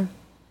mother,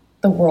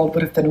 the world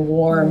would have been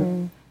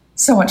warm.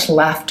 So much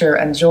laughter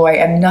and joy,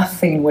 and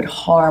nothing would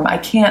harm. I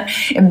can't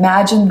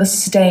imagine the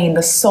stain,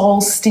 the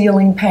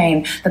soul-stealing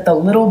pain that the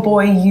little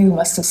boy you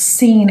must have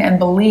seen and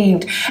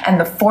believed, and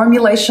the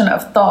formulation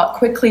of thought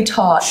quickly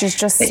taught She's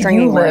just that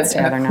stringing you words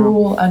lived in a together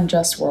cruel,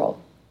 unjust world.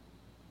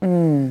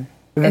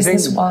 Is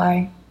this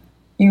why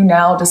you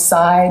now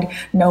decide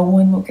no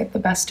one will get the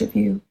best of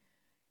you?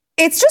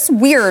 It's just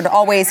weird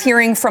always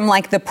hearing from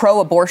like the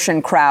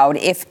pro-abortion crowd,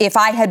 if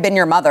I had been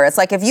your mother. It's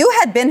like if you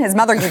had been his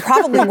mother, you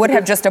probably would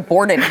have just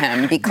aborted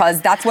him because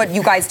that's what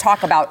you guys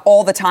talk about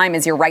all the time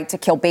is your right to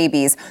kill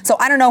babies. So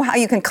I don't know how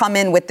you can come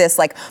in with this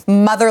like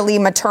motherly,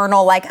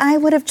 maternal, like I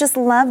would have just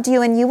loved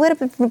you and you would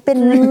have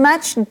been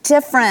much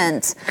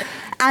different.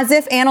 As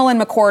if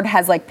Annalyn McCord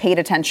has like paid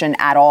attention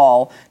at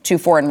all to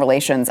foreign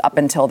relations up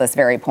until this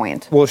very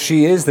point. Well,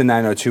 she is the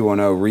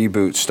 90210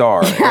 reboot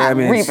star. Yeah,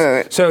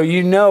 reboot. So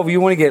you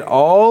want to get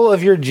all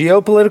of your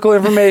geopolitical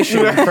information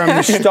from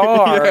the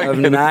star of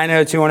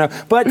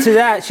 90210. But to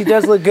that, she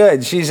does look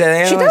good.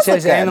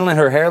 Annalyn,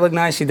 her hair look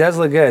nice. She does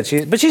look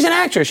good. But she's an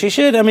actress. She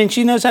should. I mean,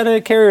 she knows how to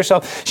carry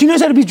herself. She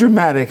knows how to be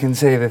dramatic and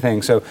say the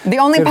thing. So the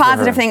only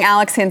positive thing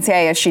Alex can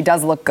say is she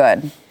does look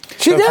good.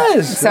 She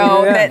does.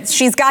 So that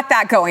she's got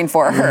that going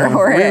for her.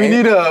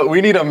 We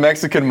need a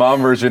Mexican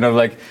mom version of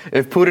like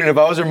if I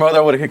was your mother,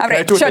 I would have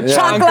connected with the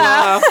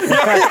chancla.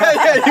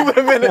 Yeah, you would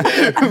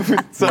have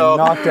been so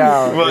knocked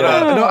out. But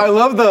no, I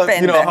love the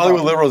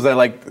Hollywood liberals that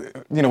like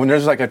when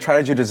there's like a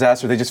tragedy or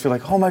disaster, they just feel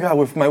like, oh my God,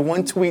 with my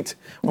one tweet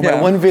or my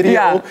one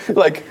video,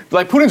 like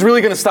Putin's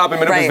really gonna stop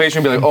him in invasion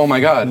and be like, oh my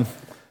God.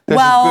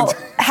 Well,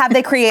 have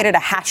they created a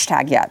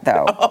hashtag yet,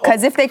 though?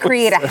 Because if they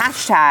create a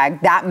hashtag,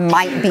 that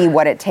might be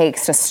what it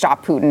takes to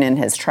stop Putin in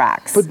his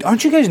tracks. But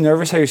aren't you guys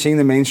nervous how you're seeing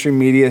the mainstream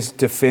media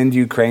defend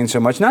Ukraine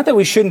so much? Not that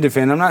we shouldn't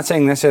defend. I'm not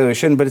saying necessarily we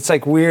shouldn't, but it's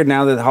like weird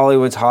now that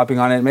Hollywood's hopping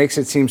on it. It makes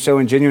it seem so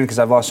ingenuine because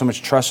I've lost so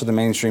much trust with the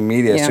mainstream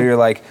media. Yeah. So you're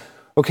like,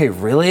 okay,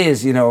 really?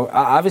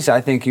 Obviously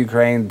I think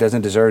Ukraine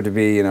doesn't deserve to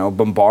be,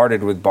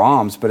 bombarded with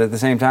bombs, but at the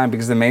same time,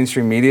 because the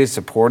mainstream media is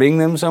supporting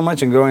them so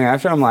much and going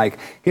after them, like,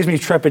 gives me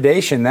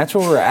trepidation. That's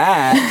where we're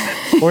at,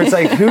 where it's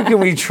like, who can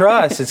we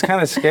trust? It's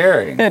kind of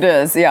scary. It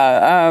is,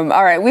 yeah.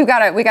 All right, we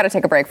got to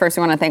take a break. First,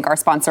 we want to thank our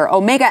sponsor,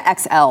 Omega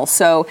XL.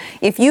 So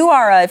if you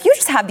have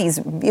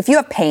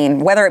pain,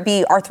 whether it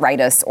be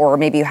arthritis or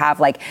maybe you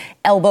have like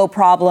elbow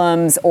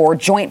problems or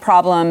joint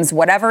problems,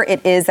 whatever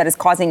it is that is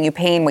causing you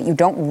pain, what you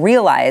don't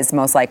realize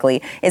most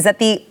likely is that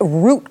the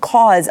root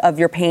cause of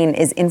your pain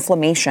is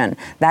inflammation.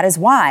 That is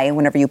why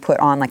whenever you put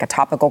on like a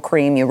topical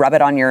cream, you rub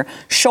it on your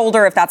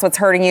shoulder if that's what's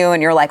hurting you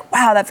and you're like,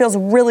 wow, that feels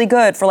really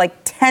good for like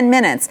 10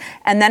 minutes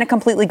and then it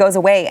completely goes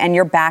away and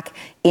you're back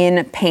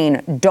in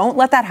pain. Don't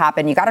let that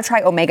happen. You got to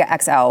try Omega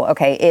XL.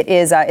 Okay, it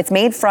is. It's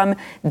made from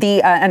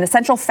an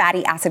essential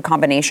fatty acid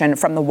combination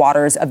from the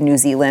waters of New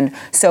Zealand.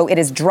 So it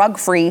is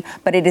drug-free,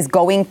 but it is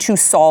going to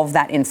solve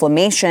that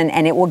inflammation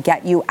and it will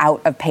get you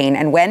out of pain.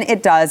 And when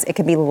it does, it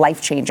can be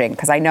life-changing.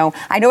 Because I know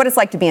what it's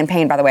like to be in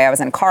pain. By the way, I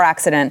was in a car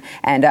accident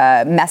and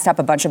messed up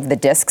a bunch of the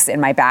discs in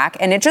my back,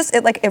 and it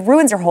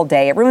ruins your whole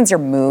day. It ruins your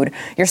mood.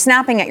 You're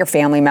snapping at your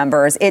family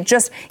members. It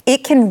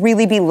can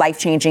really be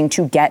life-changing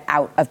to get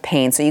out of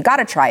pain. So you got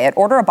to try it.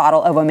 Order a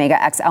bottle of Omega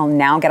XL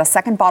now. Get a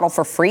second bottle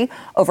for free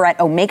over at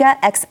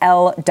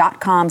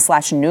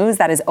omegaxl.com/news.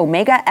 That is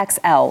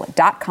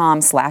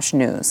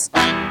omegaxl.com/news.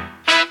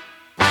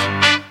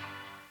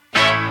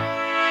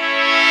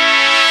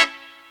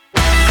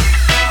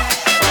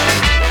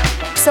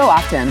 So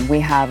often we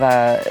have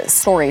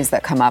stories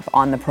that come up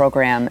on the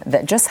program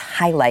that just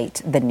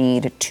highlight the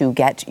need to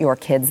get your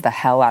kids the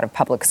hell out of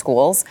public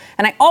schools.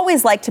 And I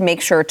always like to make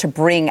sure to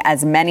bring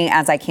as many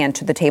as I can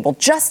to the table,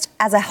 just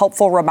as a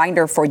helpful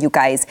reminder for you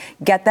guys,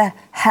 get the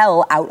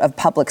hell out of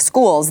public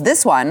schools.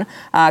 This one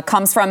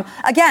comes from,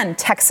 again,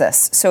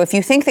 Texas. So if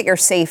you think that you're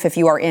safe if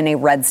you are in a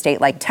red state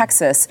like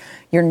Texas,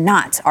 You're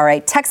not, all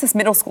right? Texas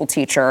middle school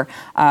teacher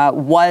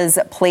was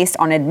placed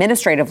on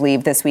administrative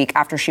leave this week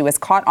after she was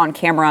caught on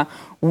camera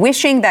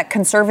wishing that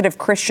conservative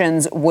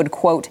Christians would,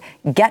 quote,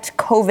 get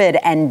COVID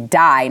and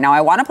die. Now,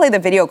 I want to play the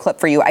video clip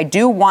for you. I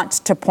do want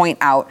to point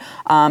out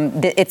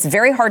that it's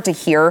very hard to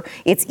hear.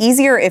 It's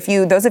easier if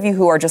those of you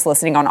who are just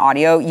listening on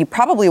audio, you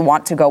probably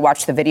want to go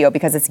watch the video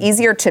because it's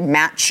easier to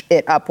match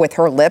it up with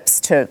her lips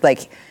to,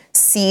 like,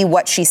 see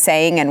what she's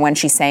saying and when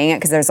she's saying it,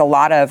 because there's a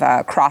lot of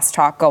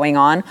crosstalk going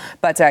on.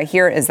 But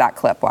here is that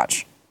clip.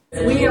 Watch.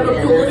 We have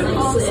a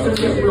political system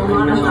that will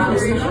not allow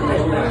us to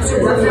happen.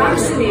 So we're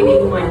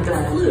vaccinating like the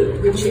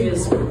flu, which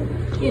is,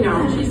 you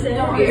know,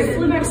 a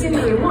flu vaccine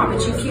that we want,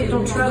 but you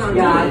don't tread on it.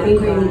 Yeah, I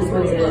think we need to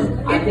put it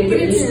in. But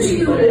it's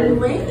too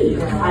late.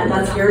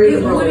 That's very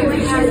important. What if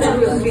we had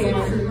to have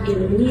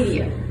been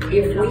immediate?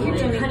 If we had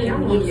done it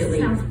immediately,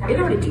 it'd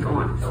already be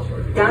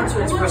gone. That's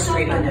what's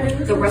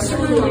frustrating. The rest of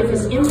my life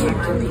is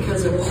impacted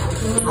because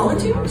of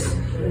politics,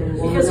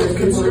 because of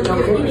conservative.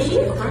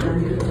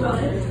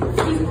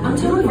 I'm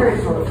telling you,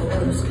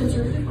 those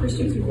conservative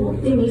Christian people,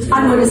 they need to.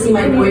 I'm going to see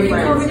my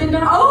boyfriend.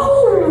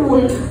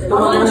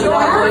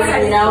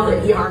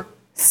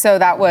 So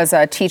that was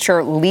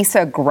teacher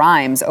Lisa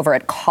Grimes over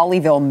at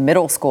Colleyville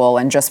Middle School.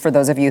 And just for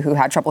those of you who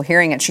had trouble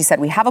hearing it, she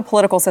said, we have a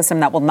political system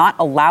that will not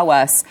allow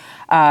us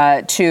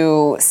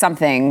to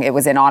something. It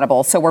was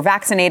inaudible. So we're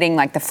vaccinating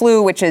like the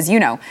flu, which is, you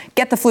know,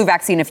 get the flu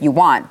vaccine if you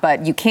want,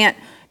 but you can't.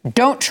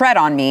 Don't tread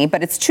on me,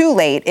 but it's too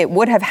late. It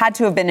would have had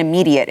to have been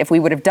immediate. If we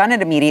would have done it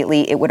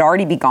immediately, it would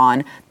already be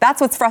gone. That's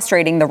what's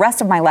frustrating. The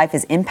rest of my life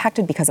is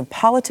impacted because of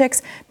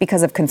politics,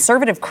 because of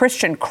conservative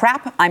Christian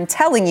crap. I'm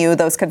telling you,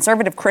 those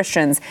conservative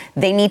Christians,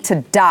 they need to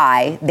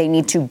die. They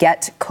need to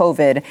get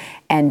COVID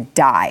and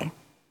die.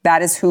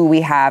 That is who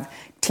we have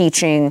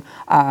teaching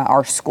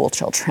our school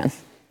children.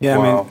 Yeah,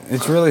 wow. I mean,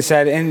 it's really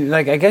sad. And,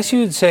 like, I guess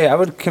you would say, I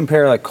would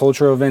compare, like,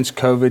 cultural events,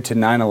 COVID, to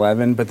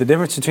 9/11. But the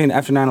difference between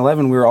after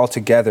 9/11, we were all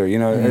together. You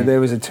know, there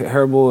was a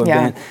terrible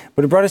event.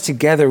 But it brought us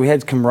together. We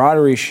had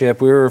camaraderie ship.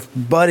 We were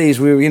buddies.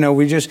 We were, you know,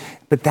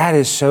 but that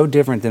is so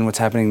different than what's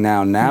happening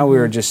now. Now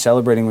we're just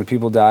celebrating when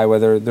people die,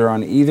 whether they're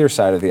on either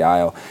side of the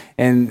aisle.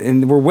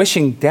 And we're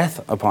wishing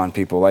death upon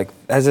people. Like,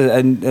 as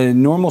a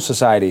normal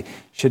society,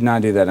 should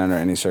not do that under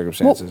any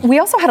circumstances. Well, we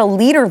also had a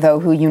leader, though,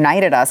 who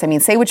united us. I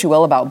mean, say what you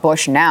will about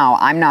Bush now.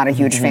 I'm not a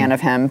huge fan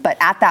of him. But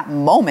at that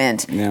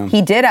moment,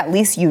 he did at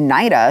least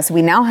unite us.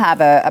 We now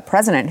have a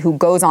president who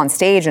goes on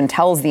stage and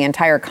tells the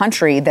entire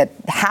country that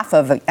half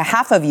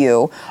of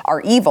you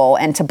are evil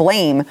and to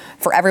blame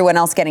for everyone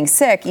else getting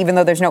sick, even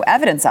though there's no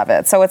evidence of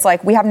it. So it's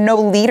like we have no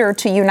leader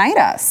to unite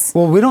us.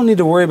 Well, we don't need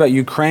to worry about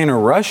Ukraine or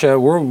Russia.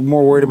 We're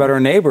more worried about our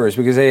neighbors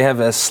because they have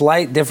a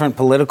slight different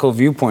political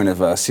viewpoint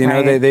of us. You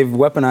know, they've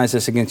weaponized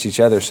us against each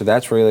other. So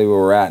that's really where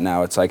we're at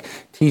now. It's like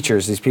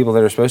teachers, these people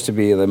that are supposed to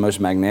be the most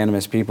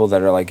magnanimous people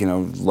that are, like, you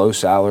know, low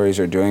salaries,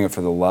 are doing it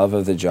for the love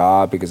of the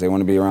job because they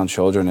want to be around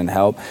children and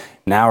help,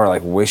 now are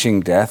like wishing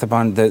death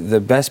upon the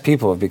best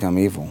people have become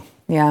evil.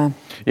 Yeah.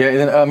 Yeah,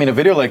 and I mean, a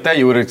video like that,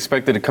 you would have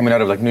expected it coming out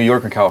of, like, New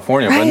York or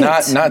California, but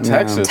not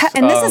Texas.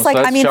 And this is like,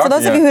 I mean, for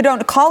those of you who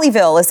don't,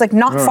 Colleyville is like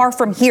not far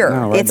from here.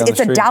 No, it's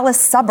a Dallas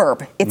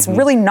suburb. It's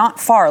really not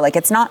far. Like,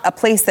 it's not a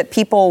place that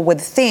people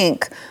would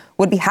think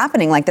would be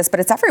happening like this, but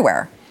it's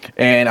everywhere.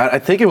 And I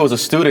think it was a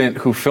student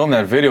who filmed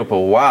that video, but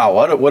wow,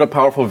 what a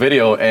powerful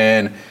video.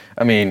 And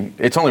I mean,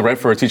 it's only right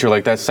for a teacher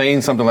like that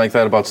saying something like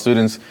that about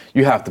students.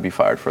 You have to be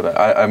fired for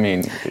that. I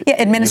mean,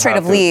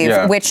 administrative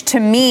leave, which to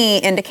me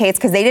indicates,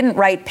 because they didn't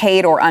write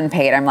paid or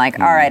unpaid. I'm like,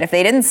 all right, if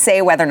they didn't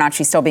say whether or not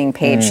she's still being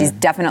paid, she's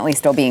definitely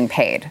still being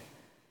paid.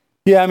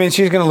 Yeah, I mean,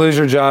 she's going to lose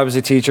her job as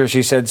a teacher.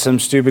 She said some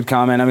stupid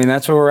comment. I mean,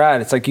 that's where we're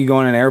at. It's like you go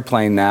on an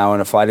airplane now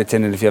and a flight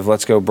attendant, if you have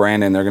Let's Go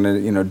Brandon, they're going to,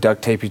 you know,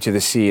 duct tape you to the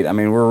seat. I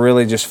mean, we're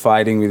really just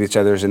fighting with each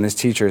other. And this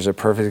teacher is a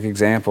perfect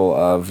example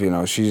of, you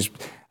know, she's,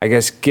 I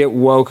guess, get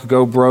woke,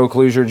 go broke,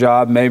 lose your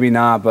job, maybe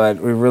not, but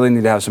we really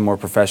need to have some more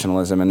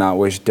professionalism and not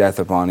wish death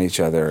upon each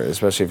other,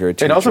 especially if you're a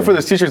teacher. And also for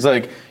this teacher, it's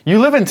like, you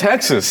live in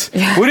Texas.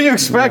 What do you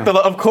expect?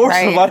 Of course,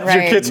 a lot of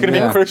your kids are going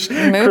to be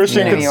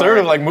Christian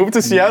conservative. Like, move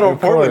to Seattle or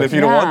Portland if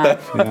you don't want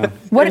that.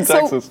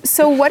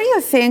 So what do you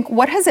think,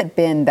 what has it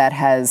been that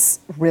has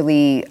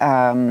really,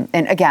 and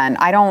again,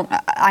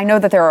 I know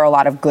that there are a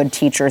lot of good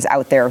teachers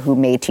out there who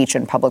may teach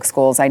in public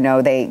schools. I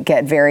know they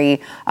get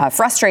very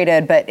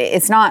frustrated, but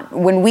it's not,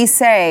 when we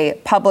say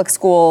public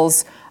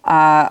schools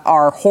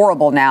are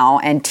horrible now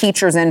and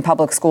teachers in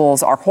public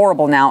schools are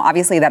horrible now,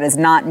 obviously that is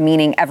not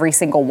meaning every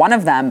single one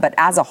of them, but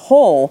as a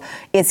whole,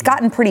 it's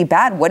gotten pretty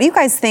bad. What do you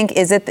guys think?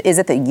 Is it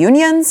the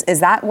unions? Is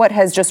that what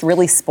has just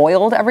really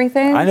spoiled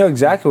everything? I know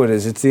exactly what it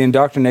is. It's the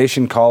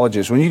indoctrination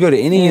colleges. When you go to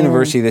any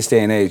university this day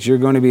and age, you're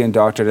going to be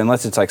indoctrinated,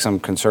 unless it's like some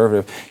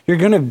conservative, you're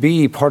going to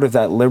be part of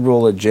that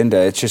liberal agenda.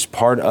 It's just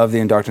part of the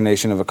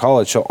indoctrination of a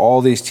college. So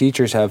all these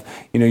teachers have,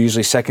 you know,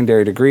 usually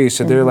secondary degrees.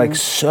 So they're like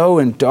so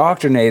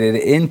indoctrinated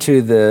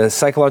into the the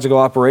psychological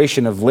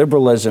operation of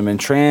liberalism and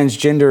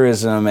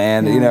transgenderism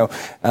and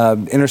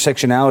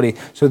intersectionality.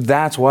 So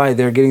that's why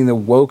they're getting the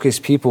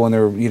wokest people, and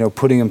they're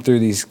putting them through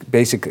these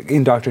basic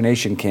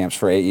indoctrination camps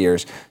for 8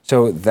 years.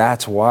 So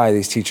that's why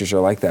these teachers are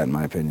like that, in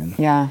my opinion.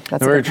 Yeah,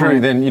 that's very true.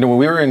 Then when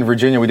we were in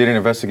Virginia, we did an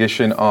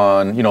investigation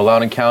on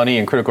Loudoun County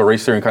and critical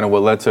race theory and kind of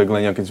what led to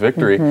Glenn Youngkin's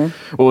victory.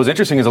 What was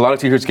interesting is a lot of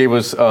teachers gave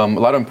us a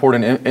lot of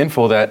important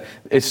info that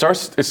it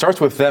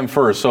starts with them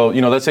first. So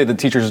let's say the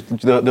teachers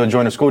they'll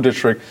join a school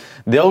district,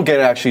 they'll get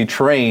actually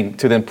trained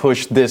to then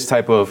push this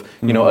type of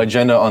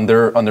agenda on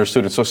their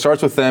students. So it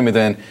starts with them, and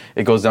then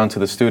it goes down to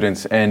the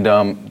students. And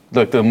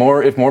look,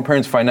 if more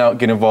parents find out,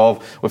 get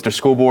involved with their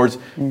school boards,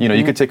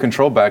 you could take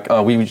control back.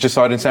 We just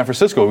saw it in San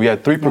Francisco. We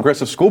had 3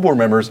 progressive school board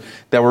members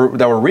that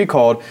were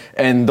recalled,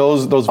 and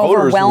those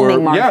voters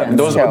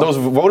were those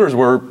voters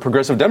were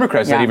progressive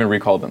Democrats that even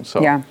recalled them.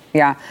 So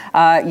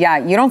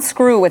you don't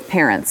screw with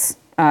parents.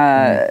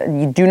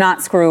 You do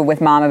not screw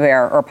with Mama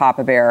Bear or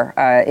Papa Bear.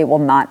 It will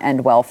not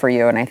end well for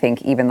you, and I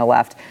think even the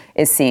left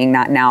is seeing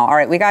that now. All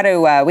right, we got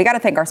to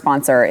thank our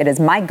sponsor. It is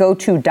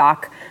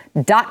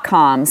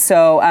mygotodoc.com.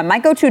 So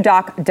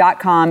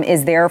mygotodoc.com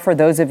is there for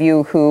those of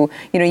you who,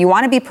 you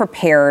want to be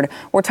prepared.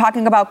 We're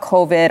talking about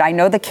COVID. I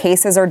know the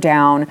cases are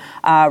down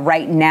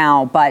right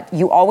now, but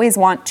you always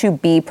want to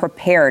be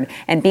prepared.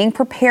 And being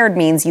prepared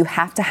means you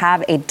have to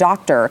have a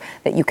doctor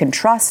that you can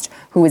trust,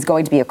 who is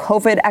going to be a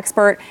COVID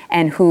expert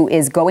and who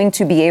is going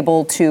to be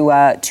able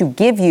to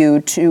give you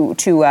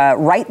to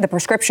write the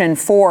prescription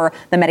for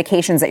the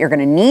medications that you're going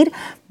to need.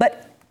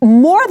 But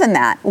more than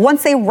that,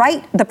 once they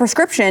write the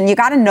prescription, you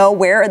got to know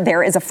where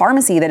there is a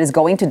pharmacy that is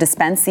going to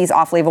dispense these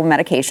off-label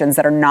medications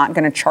that are not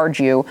going to charge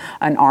you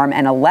an arm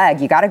and a leg.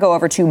 You got to go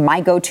over to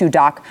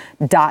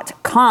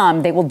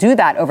mygotodoc.com. They will do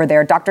that over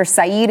there. Dr.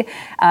 Saeed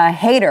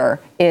Haider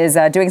is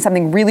doing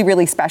something really,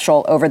 really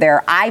special over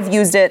there. I've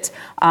used it.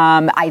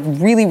 I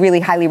really, really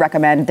highly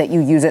recommend that you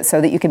use it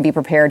so that you can be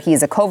prepared. He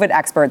is a COVID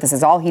expert. This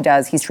is all he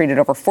does. He's treated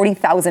over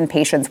 40,000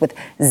 patients with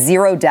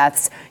 0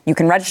 deaths. You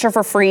can register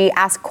for free,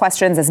 ask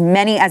questions, as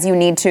many as you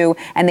need to,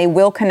 and they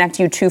will connect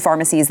you to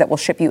pharmacies that will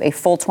ship you a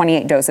full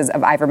 28 doses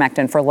of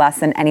ivermectin for less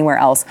than anywhere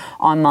else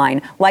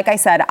online. Like I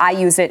said, I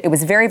used it. It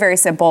was very, very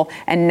simple,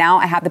 and now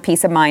I have the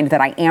peace of mind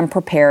that I am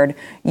prepared.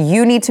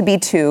 You need to be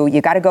too. You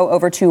got to go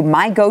over to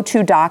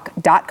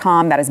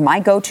mygotodoc.com. That is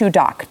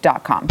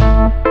mygotodoc.com.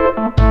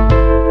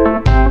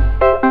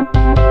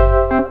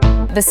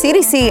 The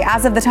CDC,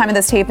 as of the time of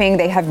this taping,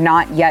 they have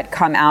not yet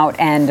come out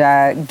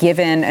and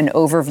given an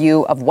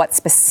overview of what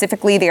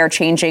specifically they are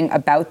changing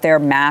about their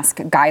mask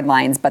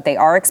guidelines, but they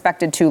are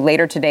expected to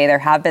later today. There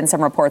have been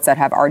some reports that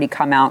have already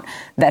come out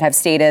that have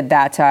stated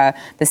that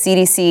the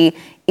CDC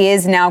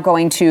is now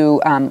going to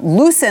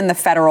loosen the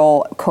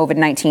federal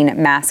COVID-19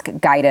 mask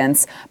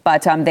guidance,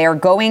 but they are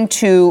going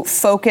to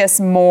focus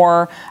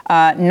more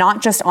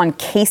not just on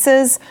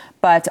cases,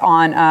 but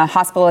on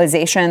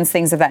hospitalizations,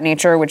 things of that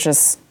nature, which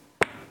is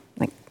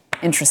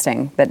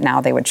interesting that now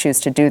they would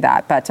choose to do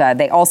that. But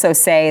they also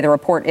say, the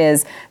report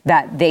is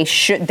that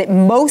that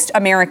most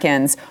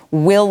Americans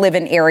will live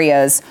in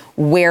areas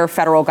where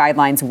federal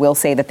guidelines will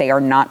say that they are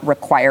not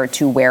required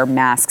to wear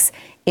masks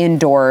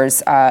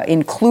indoors,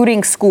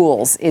 including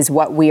schools, is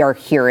what we are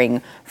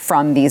hearing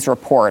from these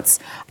reports.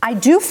 I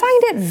do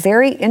find it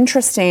very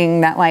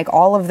interesting that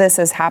all of this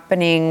is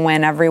happening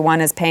when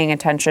everyone is paying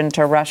attention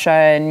to Russia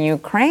and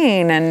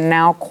Ukraine, and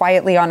now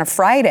quietly on a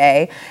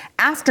Friday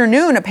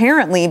afternoon,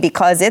 apparently,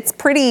 because it's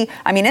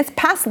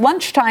past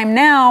lunchtime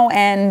now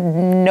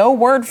and no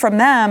word from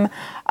them.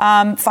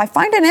 I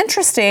find it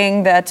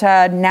interesting that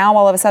now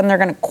all of a sudden they're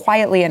going to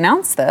quietly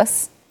announce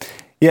this.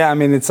 Yeah,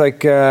 it's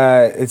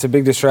it's a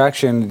big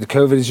distraction. The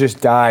COVID has just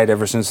died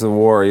ever since the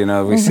war.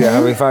 We see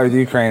how we fought with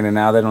Ukraine, and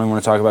now they don't even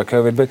want to talk about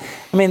COVID. But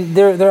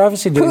they're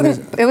obviously doing this.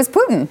 It was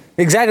Putin.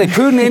 Exactly,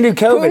 Putin ended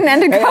COVID. Putin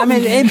ended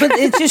COVID. But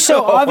it's just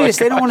so obvious.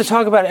 They don't want to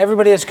talk about it.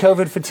 Everybody has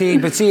COVID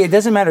fatigue. But see, it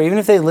doesn't matter. Even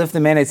if they lift the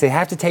mandates, they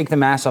have to take the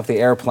masks off the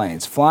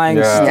airplanes.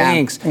 Flying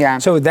stinks. Yeah.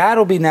 So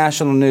that'll be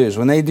national news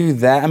when they do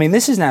that.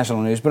 This is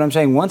national news, but I'm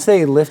saying once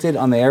they lift it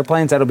on the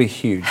airplanes, that'll be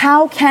huge.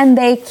 How can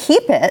they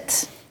keep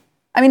it?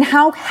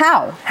 How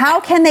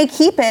can they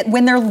keep it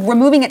when they're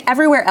removing it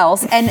everywhere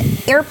else? And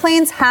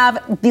airplanes have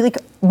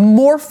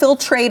more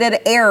filtrated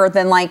air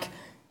than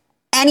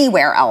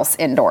anywhere else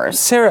indoors.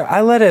 Sarah, I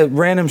let a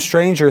random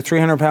stranger,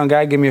 300-pound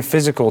guy, give me a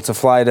physical to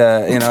fly to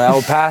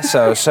El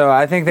Paso. So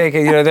I think they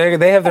can,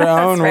 they have their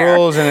own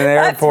rules in an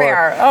airport. That's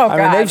fair. Oh,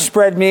 God. They've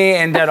spread me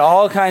and done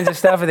all kinds of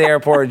stuff at the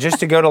airport just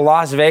to go to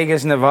Las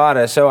Vegas,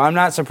 Nevada. So I'm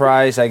not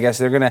surprised. I guess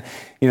they're going to,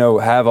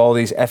 have all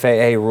these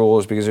FAA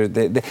rules because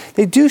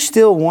they do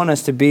still want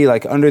us to be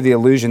under the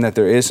illusion that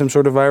there is some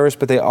sort of virus,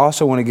 but they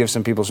also want to give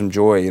some people some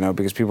joy,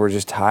 because people are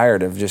just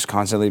tired of just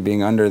constantly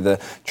being under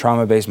the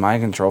trauma-based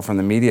mind control from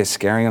the media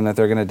scaring scaring them that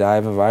they're going to die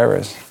of a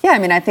virus. Yeah, I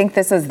mean, I think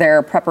this is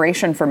their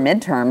preparation for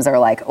midterms. They're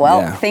like,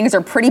 well, things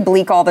are pretty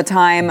bleak all the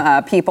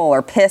time. People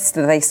are pissed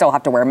that they still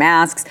have to wear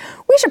masks.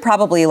 We should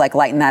probably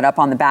lighten that up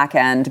on the back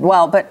end.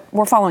 Well, but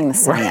we're following the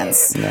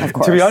science, of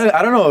course. To be honest,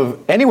 I don't know of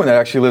anyone that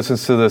actually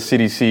listens to the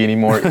CDC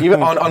anymore,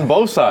 even on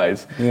both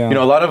sides. Yeah. A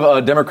lot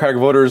of Democratic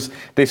voters,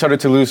 they started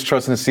to lose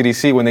trust in the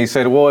CDC when they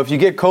said, well, if you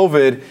get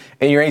COVID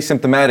and you're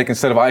asymptomatic,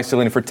 instead of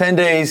isolating for 10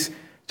 days,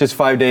 just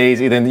 5 days.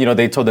 Then,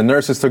 they told the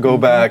nurses to go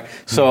back.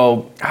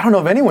 So I don't know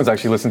if anyone's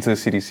actually listened to the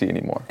CDC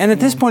anymore. And at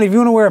this point, if you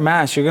want to wear a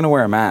mask, you're going to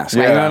wear a mask.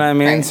 Yeah. You know what I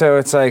mean? Right. So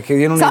it's like,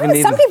 you don't even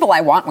need... Some people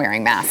I want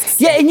wearing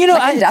masks. Yeah,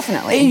 and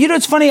definitely.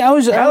 It's funny,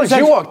 Alex,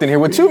 you walked in here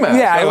with 2 masks.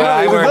 Yeah,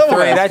 I wear 3.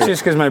 That's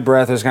just because my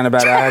breath was kind of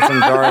bad. I had some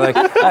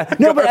garlic.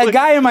 No, but a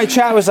guy in my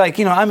chat was like,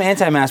 I'm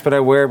anti-mask, but I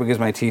wear it because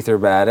my teeth are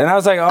bad. And I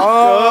was like,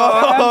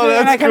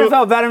 and I kind of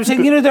felt bad. I'm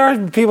saying, there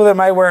are people that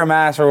might wear a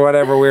mask for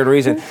whatever weird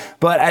reason.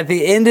 But at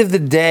the end of the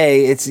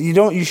day,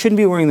 you shouldn't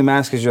be wearing the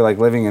mask because you're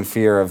living in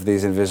fear of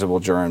these invisible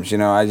germs.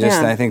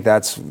 I think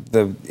that's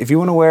if you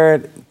want to wear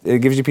it, it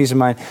gives you peace of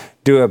mind,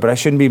 do it. But I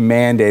shouldn't be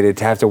mandated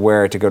to have to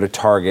wear it to go to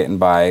Target and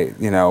buy,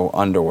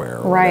 underwear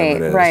or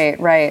whatever it is.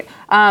 Right.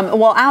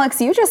 Well,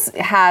 Alex, you just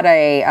had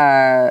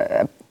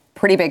a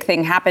pretty big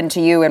thing happen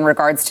to you in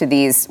regards to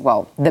these,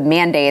 the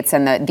mandates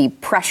and the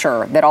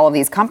pressure that all of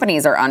these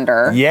companies are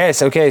under.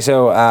 Yes. Okay.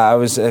 So I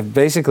was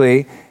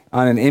basically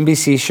on an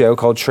NBC show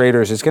called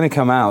Traders. It's going to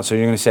come out, so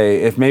you're going to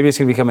say, if maybe it's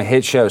going to become a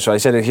hit show. So I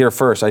said it here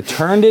first. I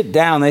turned it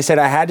down. They said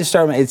I had to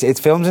start, it's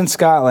filmed in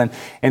Scotland.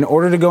 In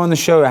order to go on the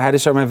show, I had to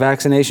start my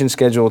vaccination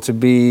schedule to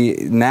be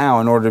now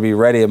in order to be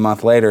ready a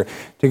month later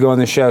to go on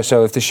the show.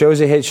 So if the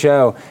show's a hit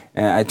show,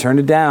 I turned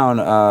it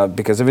down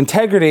because of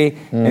integrity,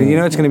 and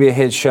it's going to be a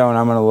hit show, and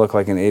I'm going to look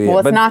like an idiot. Well,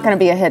 it's not going to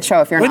be a hit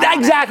show if you're not.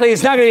 Exactly,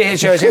 it's not going to be a hit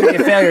show. It's going to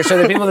be a failure.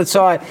 So the people that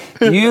saw it,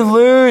 you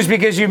lose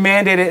because you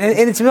mandated it.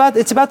 And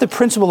it's about the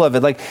principle of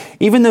it.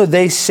 Even though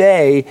they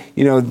say,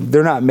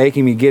 they're not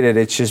making me get it,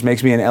 it just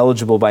makes me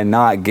ineligible by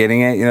not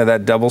getting it.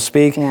 That double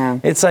speak. Yeah.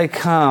 It's like,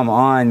 come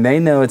on, they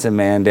know it's a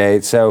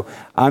mandate, so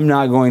I'm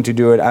not going to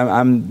do it.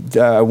 I'm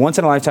a once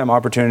in a lifetime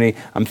opportunity.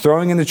 I'm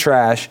throwing in the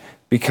trash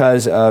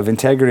because of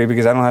integrity,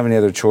 because I don't have any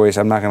other choice.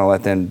 I'm not going to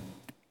let them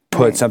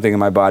put something in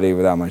my body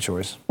without my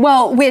choice.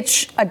 Well,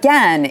 which,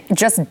 again,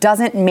 just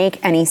doesn't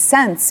make any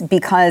sense,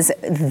 because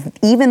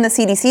even the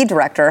CDC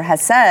director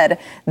has said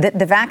that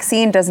the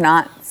vaccine does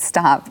not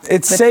stop.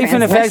 It's safe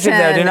and effective,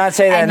 though. Do not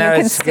say that. No,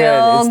 it's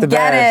good. It's the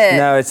best.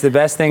 No, it's the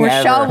best thing ever.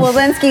 Michelle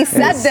Walensky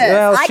said this.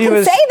 I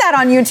can say that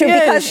on YouTube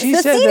because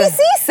the CDC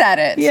said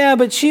it. Yeah,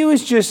 but she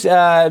was just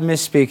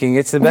misspeaking.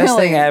 It's the best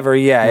thing ever.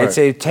 Yeah, right. It's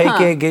a take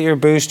it, get your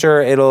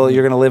booster. You're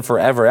going to live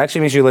forever. It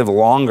actually makes you live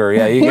longer.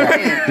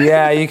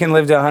 Yeah, you can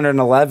live to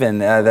 111.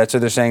 That's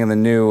what they're saying in the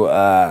new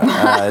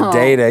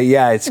data.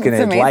 Yeah, it's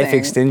life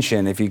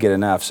extension if you get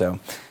enough. So.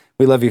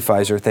 We love you,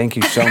 Pfizer. Thank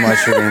you so much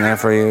for being there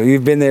for you.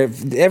 You've been there.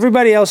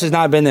 Everybody else has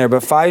not been there,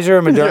 but Pfizer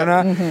and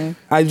Moderna,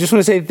 I just want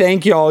to say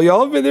thank y'all.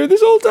 Y'all have been there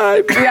this whole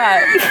time.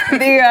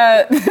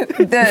 Yeah.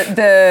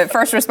 The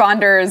first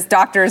responders,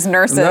 doctors,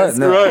 nurses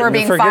who are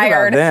being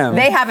fired,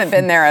 they haven't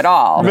been there at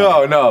all.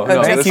 No.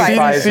 Thank you,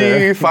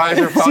 CDC,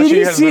 Pfizer,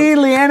 Fauci. CDC,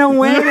 Leanna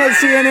Wen at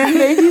CNN.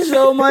 Thank you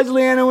so much,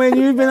 Leanna Wen.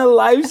 You've been a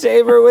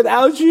lifesaver.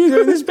 Without you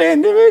during this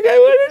pandemic, I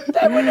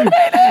wouldn't have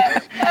made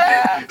it.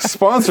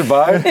 Sponsored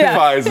by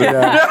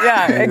Pfizer.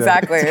 Yeah,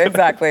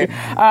 exactly.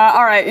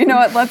 All right, you know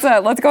what? Let's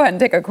go ahead and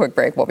take a quick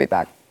break. We'll be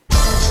back.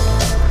 God,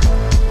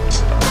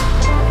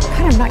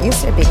 I'm not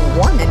used to it being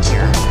warm in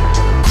here.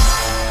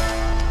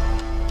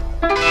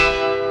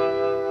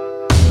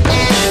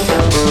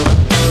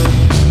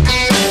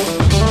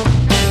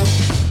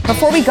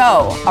 Before we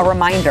go, a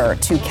reminder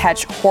to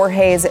catch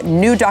Jorge's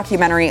new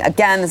documentary.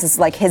 Again, this is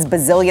like his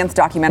bazillionth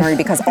documentary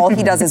because all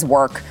he does is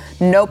work.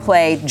 No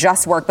play,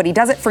 just work. But he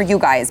does it for you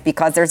guys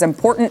because there's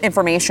important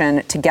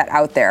information to get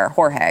out there.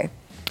 Jorge.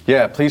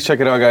 Yeah, please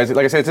check it out, guys.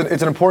 Like I said,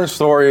 it's an important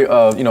story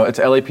of, it's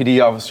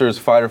LAPD officers,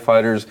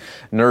 firefighters,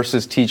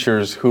 nurses,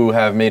 teachers who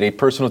have made a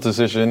personal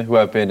decision, who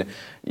have been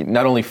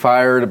not only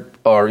fired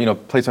or,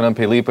 placed on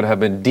unpaid leave, but have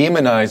been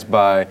demonized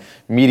by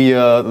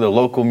media, the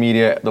local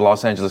media, the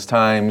Los Angeles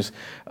Times,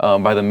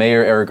 by the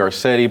mayor, Eric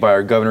Garcetti, by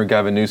our governor,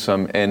 Gavin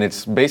Newsom. And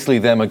it's basically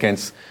them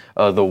against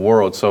the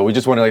world. So we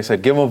just want to, like I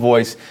said, give them a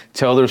voice,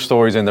 tell their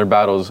stories and their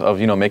battles of,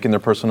 making their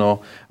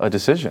personal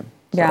decision.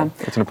 Yeah,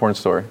 so it's an important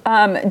story.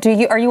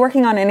 Are you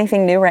working on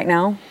anything new right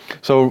now?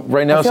 So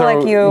right now,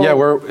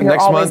 you're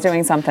next always month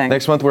doing something.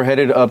 Next month we're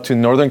headed up to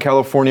Northern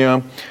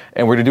California,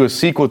 and we're going to do a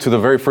sequel to the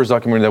very first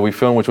documentary that we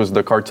filmed, which was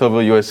the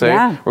Cartelville USA.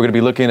 Yeah. We're going to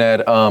be looking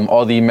at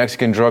all the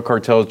Mexican drug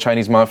cartels,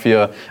 Chinese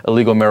mafia,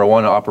 illegal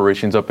marijuana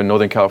operations up in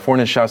Northern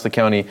California, Shasta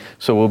County.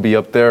 So we'll be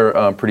up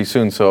there pretty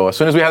soon. So as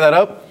soon as we have that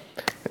up,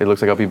 it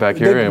looks like I'll be back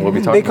here and we'll be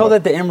talking. They call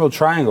that the Emerald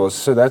Triangles,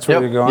 so that's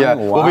where you're going. Yeah,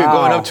 wow. we'll be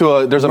going up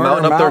to there's a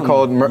mountain up there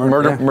called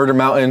Murder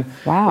Mountain,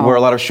 where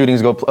a lot of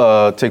shootings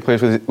take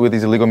place with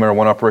these illegal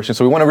marijuana operations.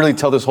 So we want to really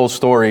tell this whole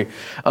story,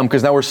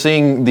 because now we're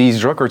seeing these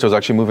drug cartels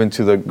actually move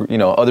into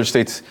the other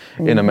states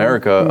in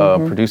America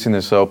producing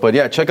this. So, but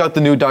yeah, check out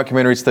the new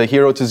documentary. It's the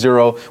Hero to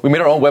Zero. We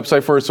made our own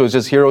website for it, so it's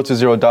just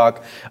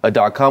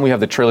hero20doc.com. We have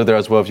the trailer there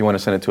as well if you want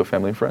to send it to a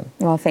family and friend.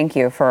 Well, thank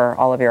you for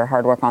all of your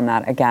hard work on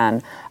that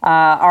again.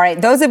 All right,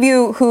 those of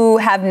you who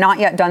have not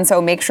yet done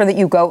so, make sure that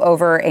you go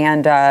over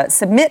and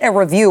submit a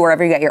review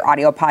wherever you get your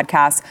audio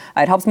podcasts.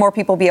 It helps more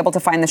people be able to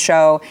find the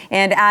show.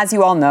 And as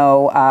you all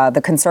know,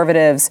 the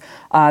conservatives,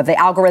 the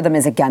algorithm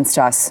is against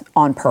us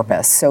on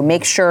purpose. So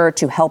make sure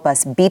to help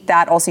us beat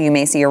that. Also, you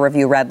may see a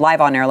review read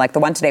live on air, like the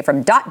one today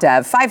from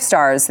 .dev, 5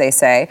 stars, they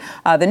say.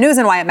 The news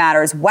and why it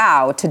matters.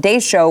 Wow,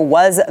 today's show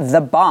was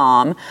the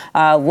bomb.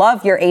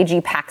 Love your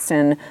A.G.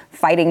 Paxton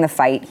fighting the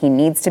fight. He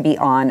needs to be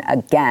on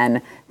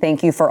again.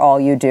 Thank you for all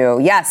you do.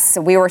 Yes,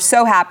 we were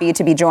so happy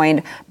to be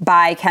joined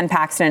by Ken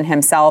Paxton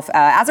himself.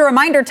 As a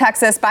reminder,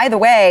 Texas, by the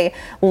way,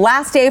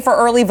 last day for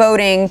early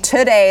voting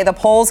today. The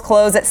polls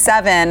close at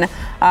 7.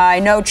 I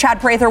know Chad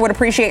Prather would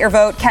appreciate your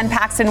vote. Ken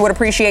Paxton would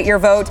appreciate your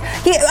vote.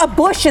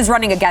 Bush is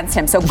running against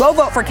him, so go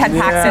vote for Ken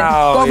Paxton.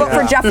 Go vote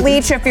for Jeff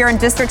Leach if you're in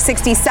District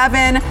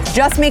 67.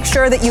 Just make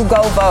sure that you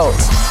go vote.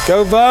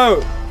 Go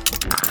vote.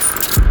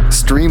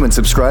 Stream and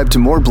subscribe to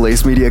more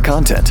Blaze Media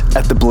content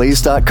at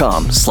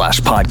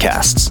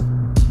theblaze.com/podcasts.